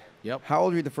one. Yep. How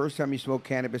old were you the first time you smoked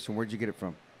cannabis, and where'd you get it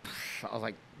from? I was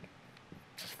like,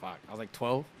 fuck. I was like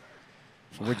 12.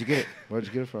 So where'd you get it? Where'd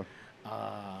you get it from?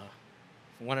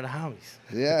 One of the homies.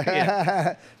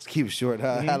 Yeah. Let's keep it short,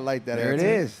 huh? I like that. There it answer.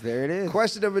 is. There it is.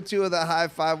 Question number 2 of the high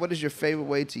five. What is your favorite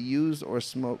way to use or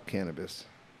smoke cannabis?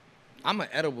 I'm an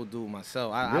edible dude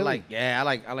myself. I Really?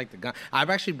 like the gun. I've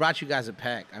actually brought you guys a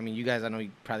pack. I mean, you guys, I know you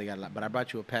probably got a lot, but I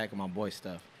brought you a pack of my boy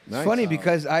stuff. Nice. Funny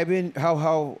because I've been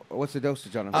what's the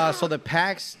dosage on them? So the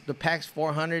packs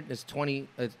 400 is 20.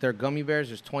 They're gummy bears.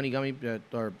 There's 20 gummy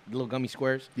or little gummy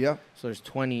squares. Yeah. So there's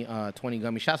 20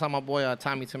 gummy. Shouts out my boy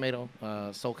Tommy Tomato,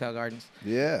 SoCal Gardens.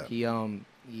 Yeah.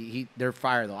 He they're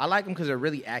fire though. I like them because they're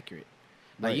really accurate.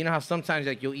 Like, you know how sometimes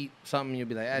like you'll eat something and you'll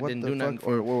be like, I didn't do nothing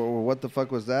for or what the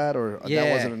fuck was that? Or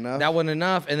that wasn't enough? That wasn't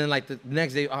enough. And then like the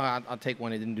next day, I'll take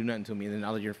one. It didn't do nothing to me. And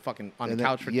then you're fucking on the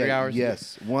couch for 3 hours.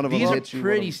 Yes. One of them These hits are you.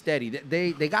 pretty steady.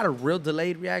 They got a real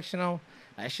delayed reaction though.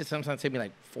 That shit sometimes take me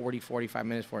like 40, 45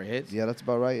 minutes before it hits. Yeah, that's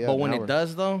about right. Yeah, but when it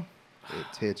does though,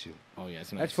 it hits you. Oh yeah,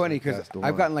 it's nice. That's funny because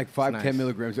I've gotten like 10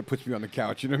 milligrams that puts me on the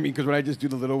couch. You know what I mean? Because when I just do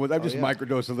the little ones, I just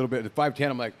microdose a little bit. At 5,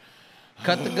 10, I'm like,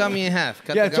 cut the gummy in half.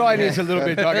 That's all I need is a little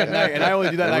bit, dog, at night. And I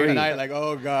only do that like at night, like,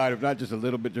 oh, God, if not just a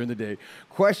little bit during the day.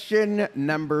 Question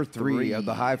number 3 of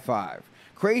the high 5.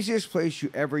 Craziest place you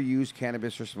ever used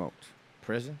cannabis or smoked?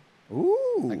 Prison. Ooh.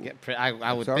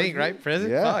 I would think, right?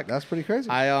 Prison? Yeah, Fuck. that's pretty crazy.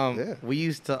 We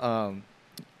used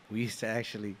to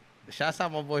actually, shouts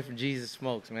out my boy from Jesus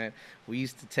Smokes, man. We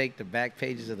used to take the back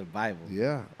pages of the Bible.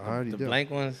 Yeah, I already the do.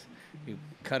 blank ones, you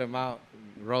cut them out,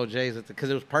 roll J's with it, because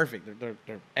it was perfect. They're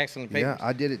excellent papers. Yeah,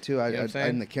 I did it too. I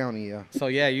in the county, yeah. So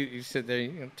yeah, you sit there,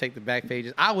 you take the back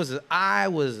pages. I was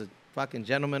a fucking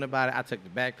gentleman about it. I took the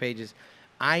back pages.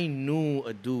 I knew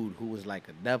a dude who was like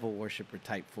a devil worshiper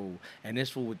type fool, and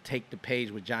this fool would take the page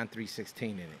with John 3:16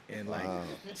 in it, and like,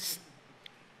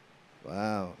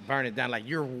 wow, burn it down. Like,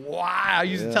 you're wild. I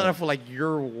used to tell that fool, like,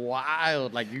 you're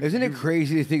wild. Like, isn't it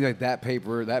crazy to think like that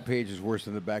page is worse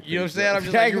than the back page? You know what I'm saying? I'm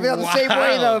just I like, feel the same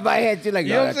way though in my head too. Like,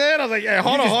 you know what I'm saying? I was like, yeah,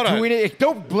 hold on. Doing it,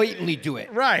 don't blatantly do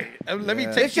it. Right. Let me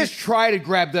take. Let's just try to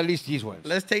grab at least these ones.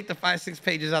 Let's take the 5-6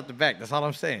 pages out the back. That's all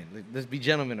I'm saying. Let's be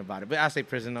gentlemen about it. But I say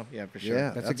prison though. Yeah, for sure. Yeah,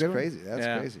 that's crazy. That's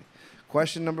crazy.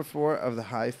 Question number 4 of the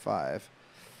high 5.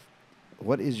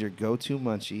 What is your go-to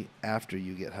munchie after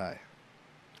you get high?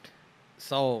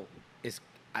 So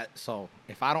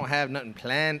if I don't have nothing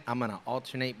planned, I'm gonna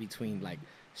alternate between like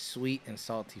sweet and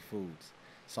salty foods.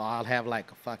 So I'll have like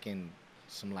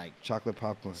some like chocolate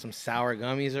popcorn, some sour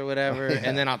gummies or whatever,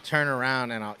 and then I'll turn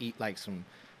around and I'll eat like some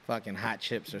fucking hot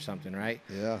chips or something, right?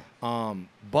 Yeah.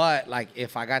 But like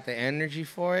if I got the energy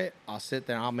for it, I'll sit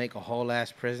there and I'll make a whole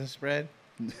ass prison spread.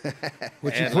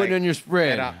 What you putting on your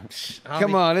spread?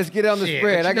 Come on, let's get on the shit,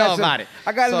 spread. I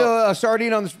got a little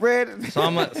sardine on the spread. So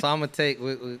I'm gonna take.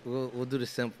 We'll do the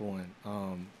simple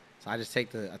one. So I just take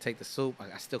the soup.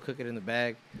 I still cook it in the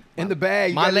bag. In the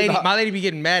bag. My lady be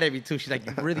getting mad at me too. She's like,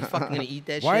 "You really fucking gonna eat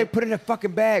that shit?" Why put it in a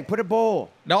fucking bag? Put a bowl.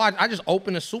 No, I just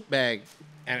open a soup bag.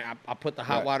 And I put the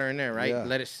hot water in there, right? Yeah.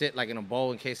 Let it sit like in a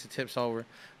bowl in case it tips over.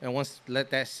 And once let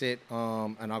that sit,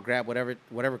 and I'll grab whatever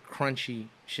crunchy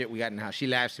shit we got in the house. She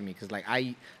laughs at me because like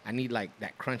I need like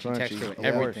that crunchy texture with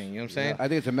everything. You know what I'm saying? I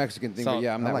think it's a Mexican thing, but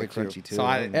yeah, I'm that way crunchy too. So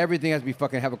everything has to be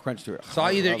fucking have a crunch to it. So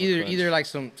I either like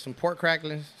some pork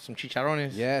cracklings, some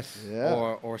chicharrones, yes,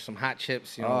 or some hot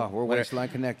chips. You know, we're waistline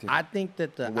connected. I think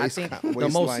that the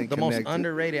most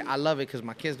underrated. I love it because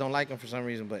my kids don't like them for some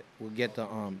reason, but we'll get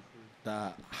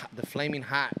the flaming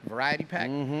hot variety pack.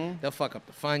 They'll fuck up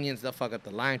the Funyuns, they'll fuck up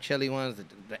the lime chili ones,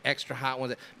 the extra hot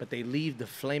ones, but they leave the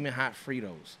flaming hot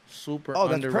Fritos. Super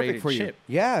underrated that's perfect for you. chip.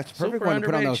 Yeah, it's a perfect one to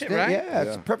put on those things. Right? Yeah,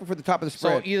 it's perfect for the top of the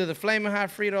spread. So either the flaming hot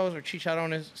Fritos or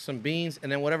chicharrones, some beans,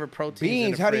 and then whatever protein.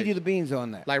 Beans? How do you do the beans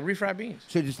on that? Like refried beans.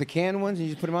 So just the canned ones and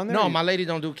you just put them on there? No, my lady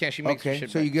don't do canned. She makes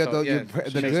shit. So you get the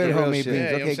good homemade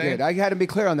beans. Okay, good. I had to be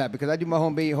clear on that because I do my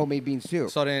homemade beans too.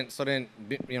 So then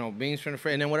beans from the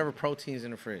fridge and then whatever proteins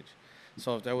in the fridge.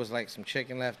 So if there was like some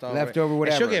chicken left over, whatever.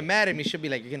 And she'll get mad at me. She'll be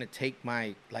like, "You're gonna take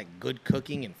my like good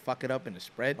cooking and fuck it up in the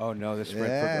spread." Oh no, the spread.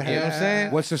 Yeah. You know what I'm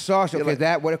saying? What's the sauce?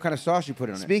 Okay, what kind of sauce you put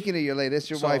on it? Speaking of your lady, that's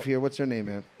your wife here. What's her name,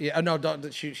 man? Yeah, no,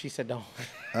 don't. She said don't.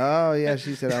 Oh yeah,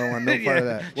 she said I don't want no part of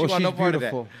that. Well, she's no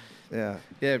beautiful. Yeah.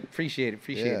 Yeah, appreciate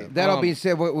it. That all being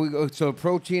said, so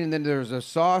protein, and then there's a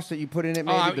sauce that you put in it,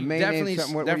 maybe the mayonnaise,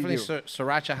 something. Definitely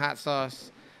sriracha hot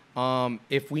sauce.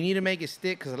 If we need to make it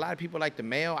stick, because a lot of people like the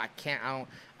mayo,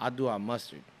 I'll do our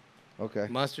mustard. Okay.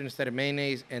 Mustard instead of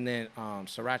mayonnaise, and then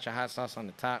sriracha hot sauce on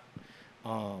the top.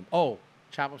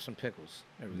 Chop up some pickles.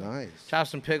 There we go. Nice. Chop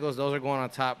some pickles. Those are going on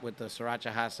top with the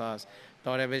sriracha hot sauce.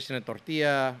 Throw that bitch in a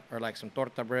tortilla or like some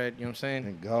torta bread. You know what I'm saying?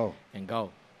 And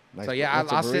go. Nice. So yeah,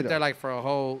 I'll sit there like for a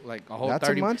whole That's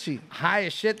 30. A munchie. High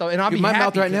as shit though, and I'll be my happy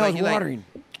mouth right now is watering.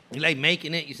 You like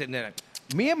making it. You sitting there.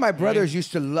 Me and my brothers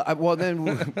used to love. Well,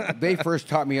 then they first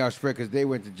taught me how to spread because they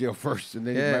went to jail first, and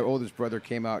then my oldest brother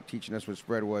came out teaching us what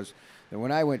spread was. And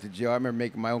when I went to jail, I remember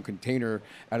making my own container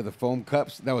out of the foam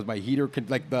cups. That was my heater,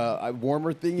 like the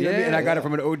warmer thing. You know what I mean? And I got it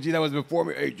from an OG that was before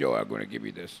me. Hey, Joe, I'm going to give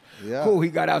you this. Yeah. Cool. He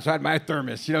got outside my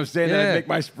thermos. You know what I'm saying? Yeah. I'd make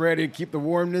my spread and keep the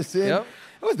warmness in. Yep.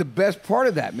 That was the best part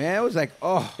of that, man. It was like,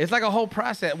 oh. It's like a whole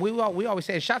process. We always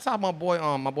say, shouts out my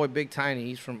boy Big Tiny.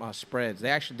 He's from Spreads.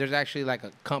 There's actually like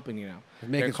a company now.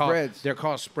 Making spreads. They're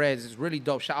called spreads. It's really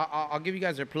dope. I'll give you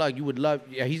guys their plug. You would love.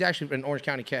 Yeah, he's actually an Orange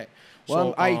County cat.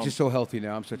 Well, So, I eat just so healthy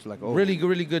now. I'm such like really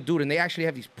good dude. And they actually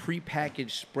have these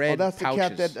prepackaged spread pouches. Oh,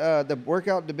 that's the cat that the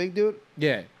workout, the big dude.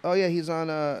 Yeah. Oh yeah, he's on.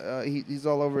 He's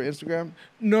all over Instagram.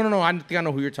 No. I think I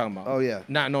know who you're talking about. Oh yeah.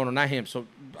 Not him. So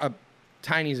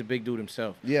Tiny's a big dude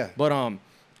himself. Yeah. But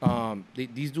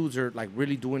these dudes are like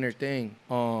really doing their thing.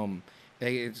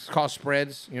 It's called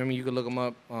spreads. You know what I mean? You can look them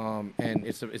up. And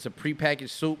it's a prepackaged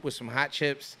soup with some hot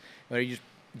chips. Where you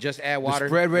just add water. The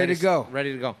spread ready to go.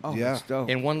 Ready to go. Oh, yeah. that's dope.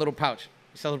 In one little pouch.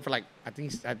 He sells them for like, I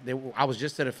think I was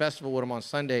just at a festival with them on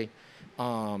Sunday,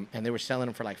 and they were selling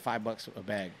them for like $5 a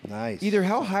bag. Nice. Either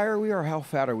how high are we or how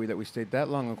fat are we that we stayed that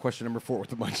long on question number 4 with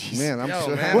the munchies? Man, I'm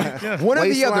so One of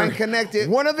the other connected.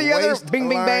 One of the other. Bing,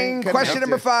 bing, bang. Connected. Question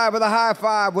number 5 with a high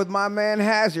five with my man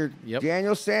Hazerd, Yep.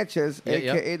 Daniel Sanchez,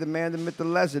 a.k.a. the man, the myth, the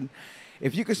legend.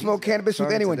 If you could smoke cannabis with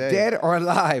starting anyone, today. dead or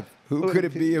alive, who could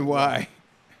it be and why?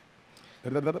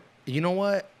 You know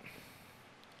what?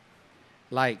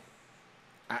 Like,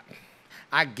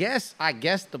 I guess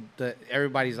the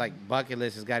everybody's like bucket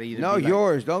list has got to either No, be like,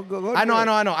 yours. Don't go. I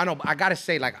know. But I gotta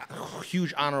say, like, a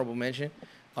huge honorable mention.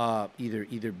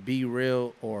 Either Be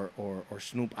Real or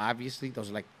Snoop. Obviously,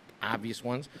 those are like obvious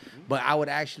ones. But I would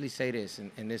actually say this,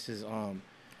 and this is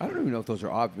I don't even know if those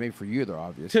are obvious. Maybe for you they're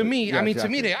obvious. to but me. yeah, I mean,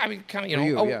 exactly. to me, they kind of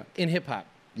For you, in hip hop.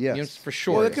 Yes. You know, for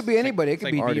sure. Well, it could be anybody. It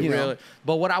could be Be you know. Real.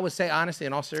 But what I would say, honestly,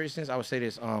 in all seriousness, I would say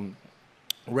this.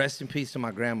 Rest in peace to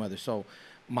my grandmother. So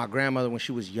my grandmother, when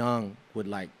she was young, would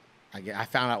like, I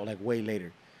found out like way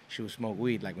later, she would smoke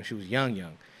weed like when she was young.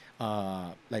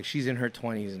 Like she's in her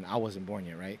 20s and I wasn't born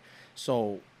yet, right?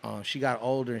 So she got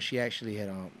older and she actually had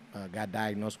got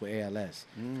diagnosed with ALS.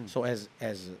 So as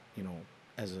an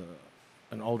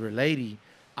older lady,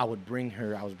 I was bringing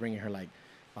her like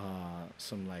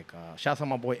some like shout out to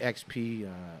my boy XP,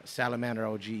 Salamander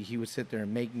OG. He would sit there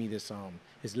and make me this.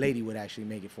 His lady would actually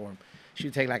make it for him. She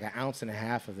would take like 1.5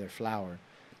 ounces of their flour,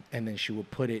 and then she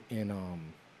would put it in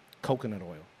coconut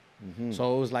oil.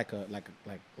 So it was like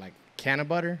canna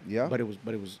butter. Yeah. But it was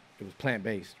plant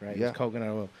based, right? Yeah. It was coconut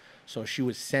oil. So she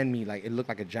would send me like it looked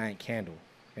like a giant candle,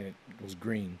 and it was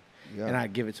green. Yeah. And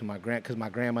I'd give it to because my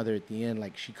grandmother at the end,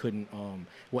 like she couldn't,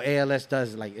 what ALS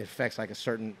does, like it affects like a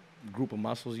certain group of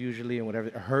muscles usually and whatever.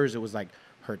 Hers, it was like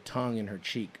her tongue and her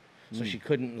cheek. So she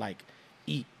couldn't like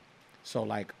eat. So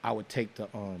like I would take the,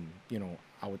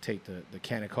 I would take the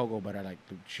can of cocoa butter,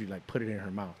 she like put it in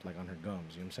her mouth, like on her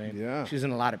gums, you know what I'm saying? Yeah. She was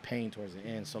in a lot of pain towards the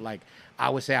end. So like I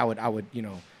would say I would have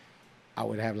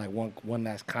like one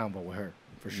last combo with her.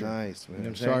 For sure. Nice, man. You know what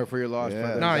I'm saying? Sorry for your loss, Yeah.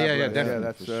 brother. No, yeah, God bless. definitely.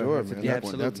 That's For sure, that's a man. deep Yeah, one.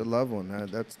 absolutely. That's a loved one.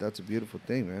 That's a beautiful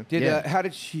thing, man. How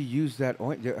did she use that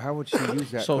ointment? How would she use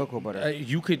that So cocoa butter?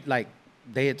 you could like,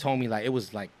 they had told me like it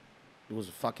was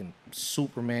a fucking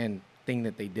Superman thing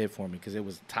that they did for me because it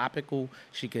was topical.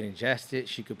 She could ingest it.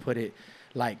 She could put it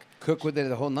like cook with it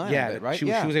the whole nine. yeah, of it, right? she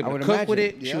was able I to would cook with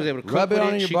imagine. it. She was able to cook Rub it with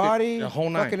on your She could- body. the whole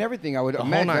nine. Fucking everything. I would The whole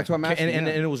imagine. nine. That's what I'm asking. And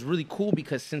yeah. it was really cool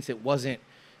because since it wasn't,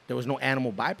 there was no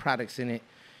animal byproducts in it.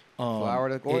 Flour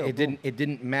to oil, It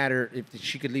didn't matter if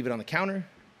she could leave it on the counter,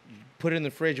 put it in the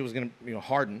fridge. It was gonna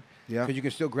harden. Yeah. Because you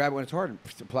can still grab it when it's hard and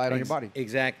apply it on your body.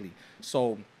 Exactly.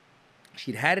 So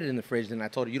she'd had it in the fridge, and I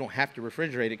told her you don't have to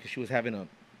refrigerate it because she was having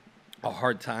a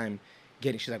hard time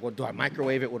getting. She's like, "Well, do I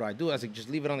microwave it? What do I do?" I was like, "Just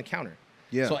leave it on the counter."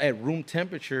 Yeah. So at room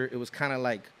temperature, it was kind of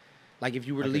like if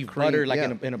you were to Like a leave cream, butter like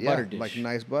yeah, in a yeah, butter dish, like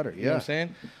nice butter. You know what I'm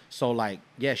saying? So like,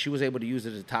 yeah, she was able to use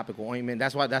it as a topical ointment.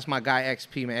 That's my guy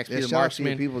XP, man. XP Yeah, the shout out to the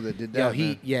marksman. people that did Yo, that,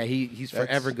 man. he's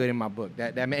forever good in my book.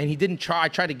 That man, and he didn't try. I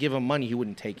tried to give him money, he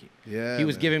wouldn't take it. Yeah, he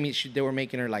was man. giving me. They were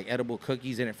making her like edible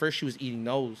cookies, and at first she was eating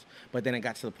those, but then it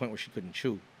got to the point where she couldn't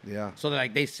chew. Yeah. So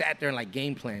like they sat there and like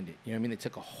game planned it. You know what I mean? They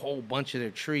took a whole bunch of their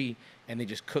tree and they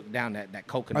just cooked down that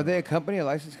coconut. Are they a company, a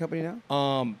licensed company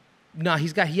now? No, he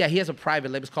has a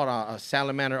private label. It's called a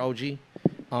Salamander OG.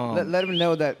 Let him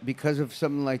know that because of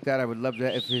something like that, I would love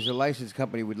to. If there's a licensed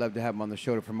company, we'd love to have him on the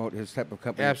show to promote his type of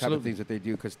company, the type of Absolutely. things that they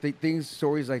do. Because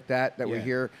stories like that we Yeah.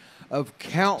 hear of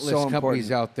countless So companies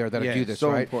important. out there that Yeah, do this.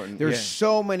 so right? important. There's Yeah.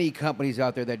 so many companies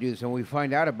out there that do this, and when we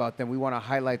find out about them, we want to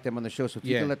highlight them on the show. So if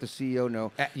you Yeah. can let the CEO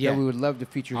know, yeah. that we would love to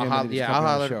feature him I'll and his I'll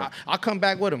company on the holler. show. I'll come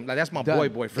back with him. Like that's my Done.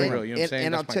 boy for real. You know what I'm saying?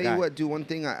 And I'll That's my tell guy. you what, dude, one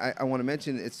thing I want to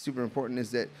mention, it's super important,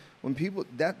 is that when people,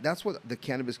 that's what the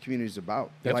cannabis community is about.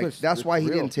 That's Like, what's- that's it's why he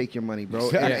real. didn't take your money, bro.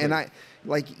 Exactly. And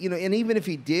like, you know, and even if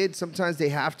he did, sometimes they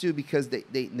have to because they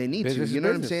need Business to. You is know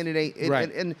what I'm business. saying? It ain't,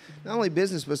 Right. and not only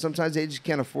business, but sometimes they just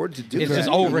can't afford to do It's that. just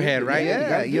overhead, right?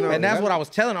 Yeah, you know. And that's what I was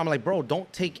telling him. I'm like, bro,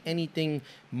 don't take anything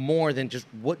more than just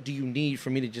what do you need for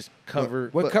me to just cover.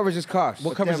 What covers his cost?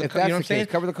 What covers the if cost? You know that's what I'm the saying?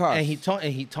 case, cover the cost.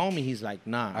 And he told me, he's like,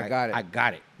 nah, I got it. I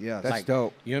got it. Yeah. That's Like,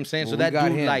 dope. You know what I'm saying? Well, So we that got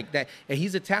dude him. like that, and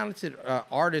he's a talented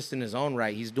artist in his own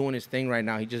right. He's doing his thing right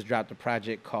now. He just dropped a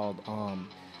project called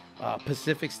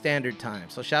Pacific Standard Time.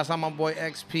 So shouts out my boy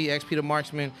XP the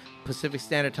Marksman, Pacific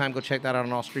Standard Time. Go check that out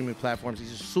on all streaming platforms.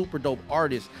 He's a super dope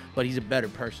artist, but he's a better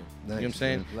person. You know what I'm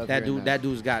saying? Love That hearing dude, that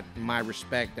dude's got my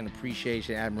respect and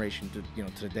appreciation, admiration to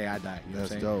to the day I die. You know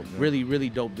That's what I'm saying? dope, man. Really, really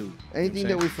dope dude. Anything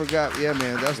that we forgot? Yeah,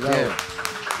 man, that's dope.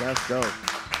 That's dope.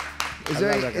 Is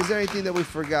there anything that we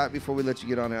forgot before we let you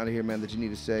get on out of here, man, that you need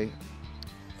to say?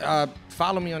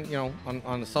 Follow me on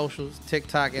on the socials,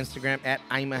 TikTok, Instagram at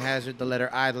I'm a Hazerd, the letter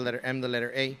I, the letter M, the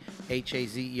letter A,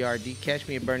 Hazerd. Catch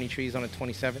me at Burning Treez on the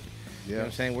 27th. You know what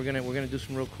I'm saying? We're gonna do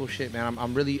some real cool shit, man.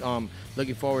 I'm really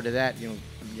looking forward to that. You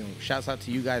know, shouts out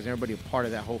to you guys and everybody a part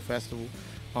of that whole festival.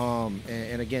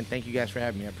 And again, thank you guys for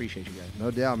having me. I appreciate you guys.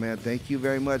 No doubt, man. Thank you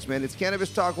very much, man. It's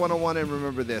Cannabis Talk 101, and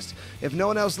remember this: if no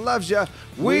one else loves you,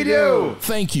 we do.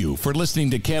 Thank you for listening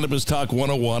to Cannabis Talk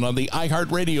 101 on the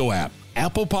iHeartRadio app,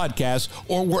 Apple Podcasts,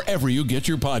 or wherever you get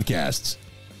your podcasts.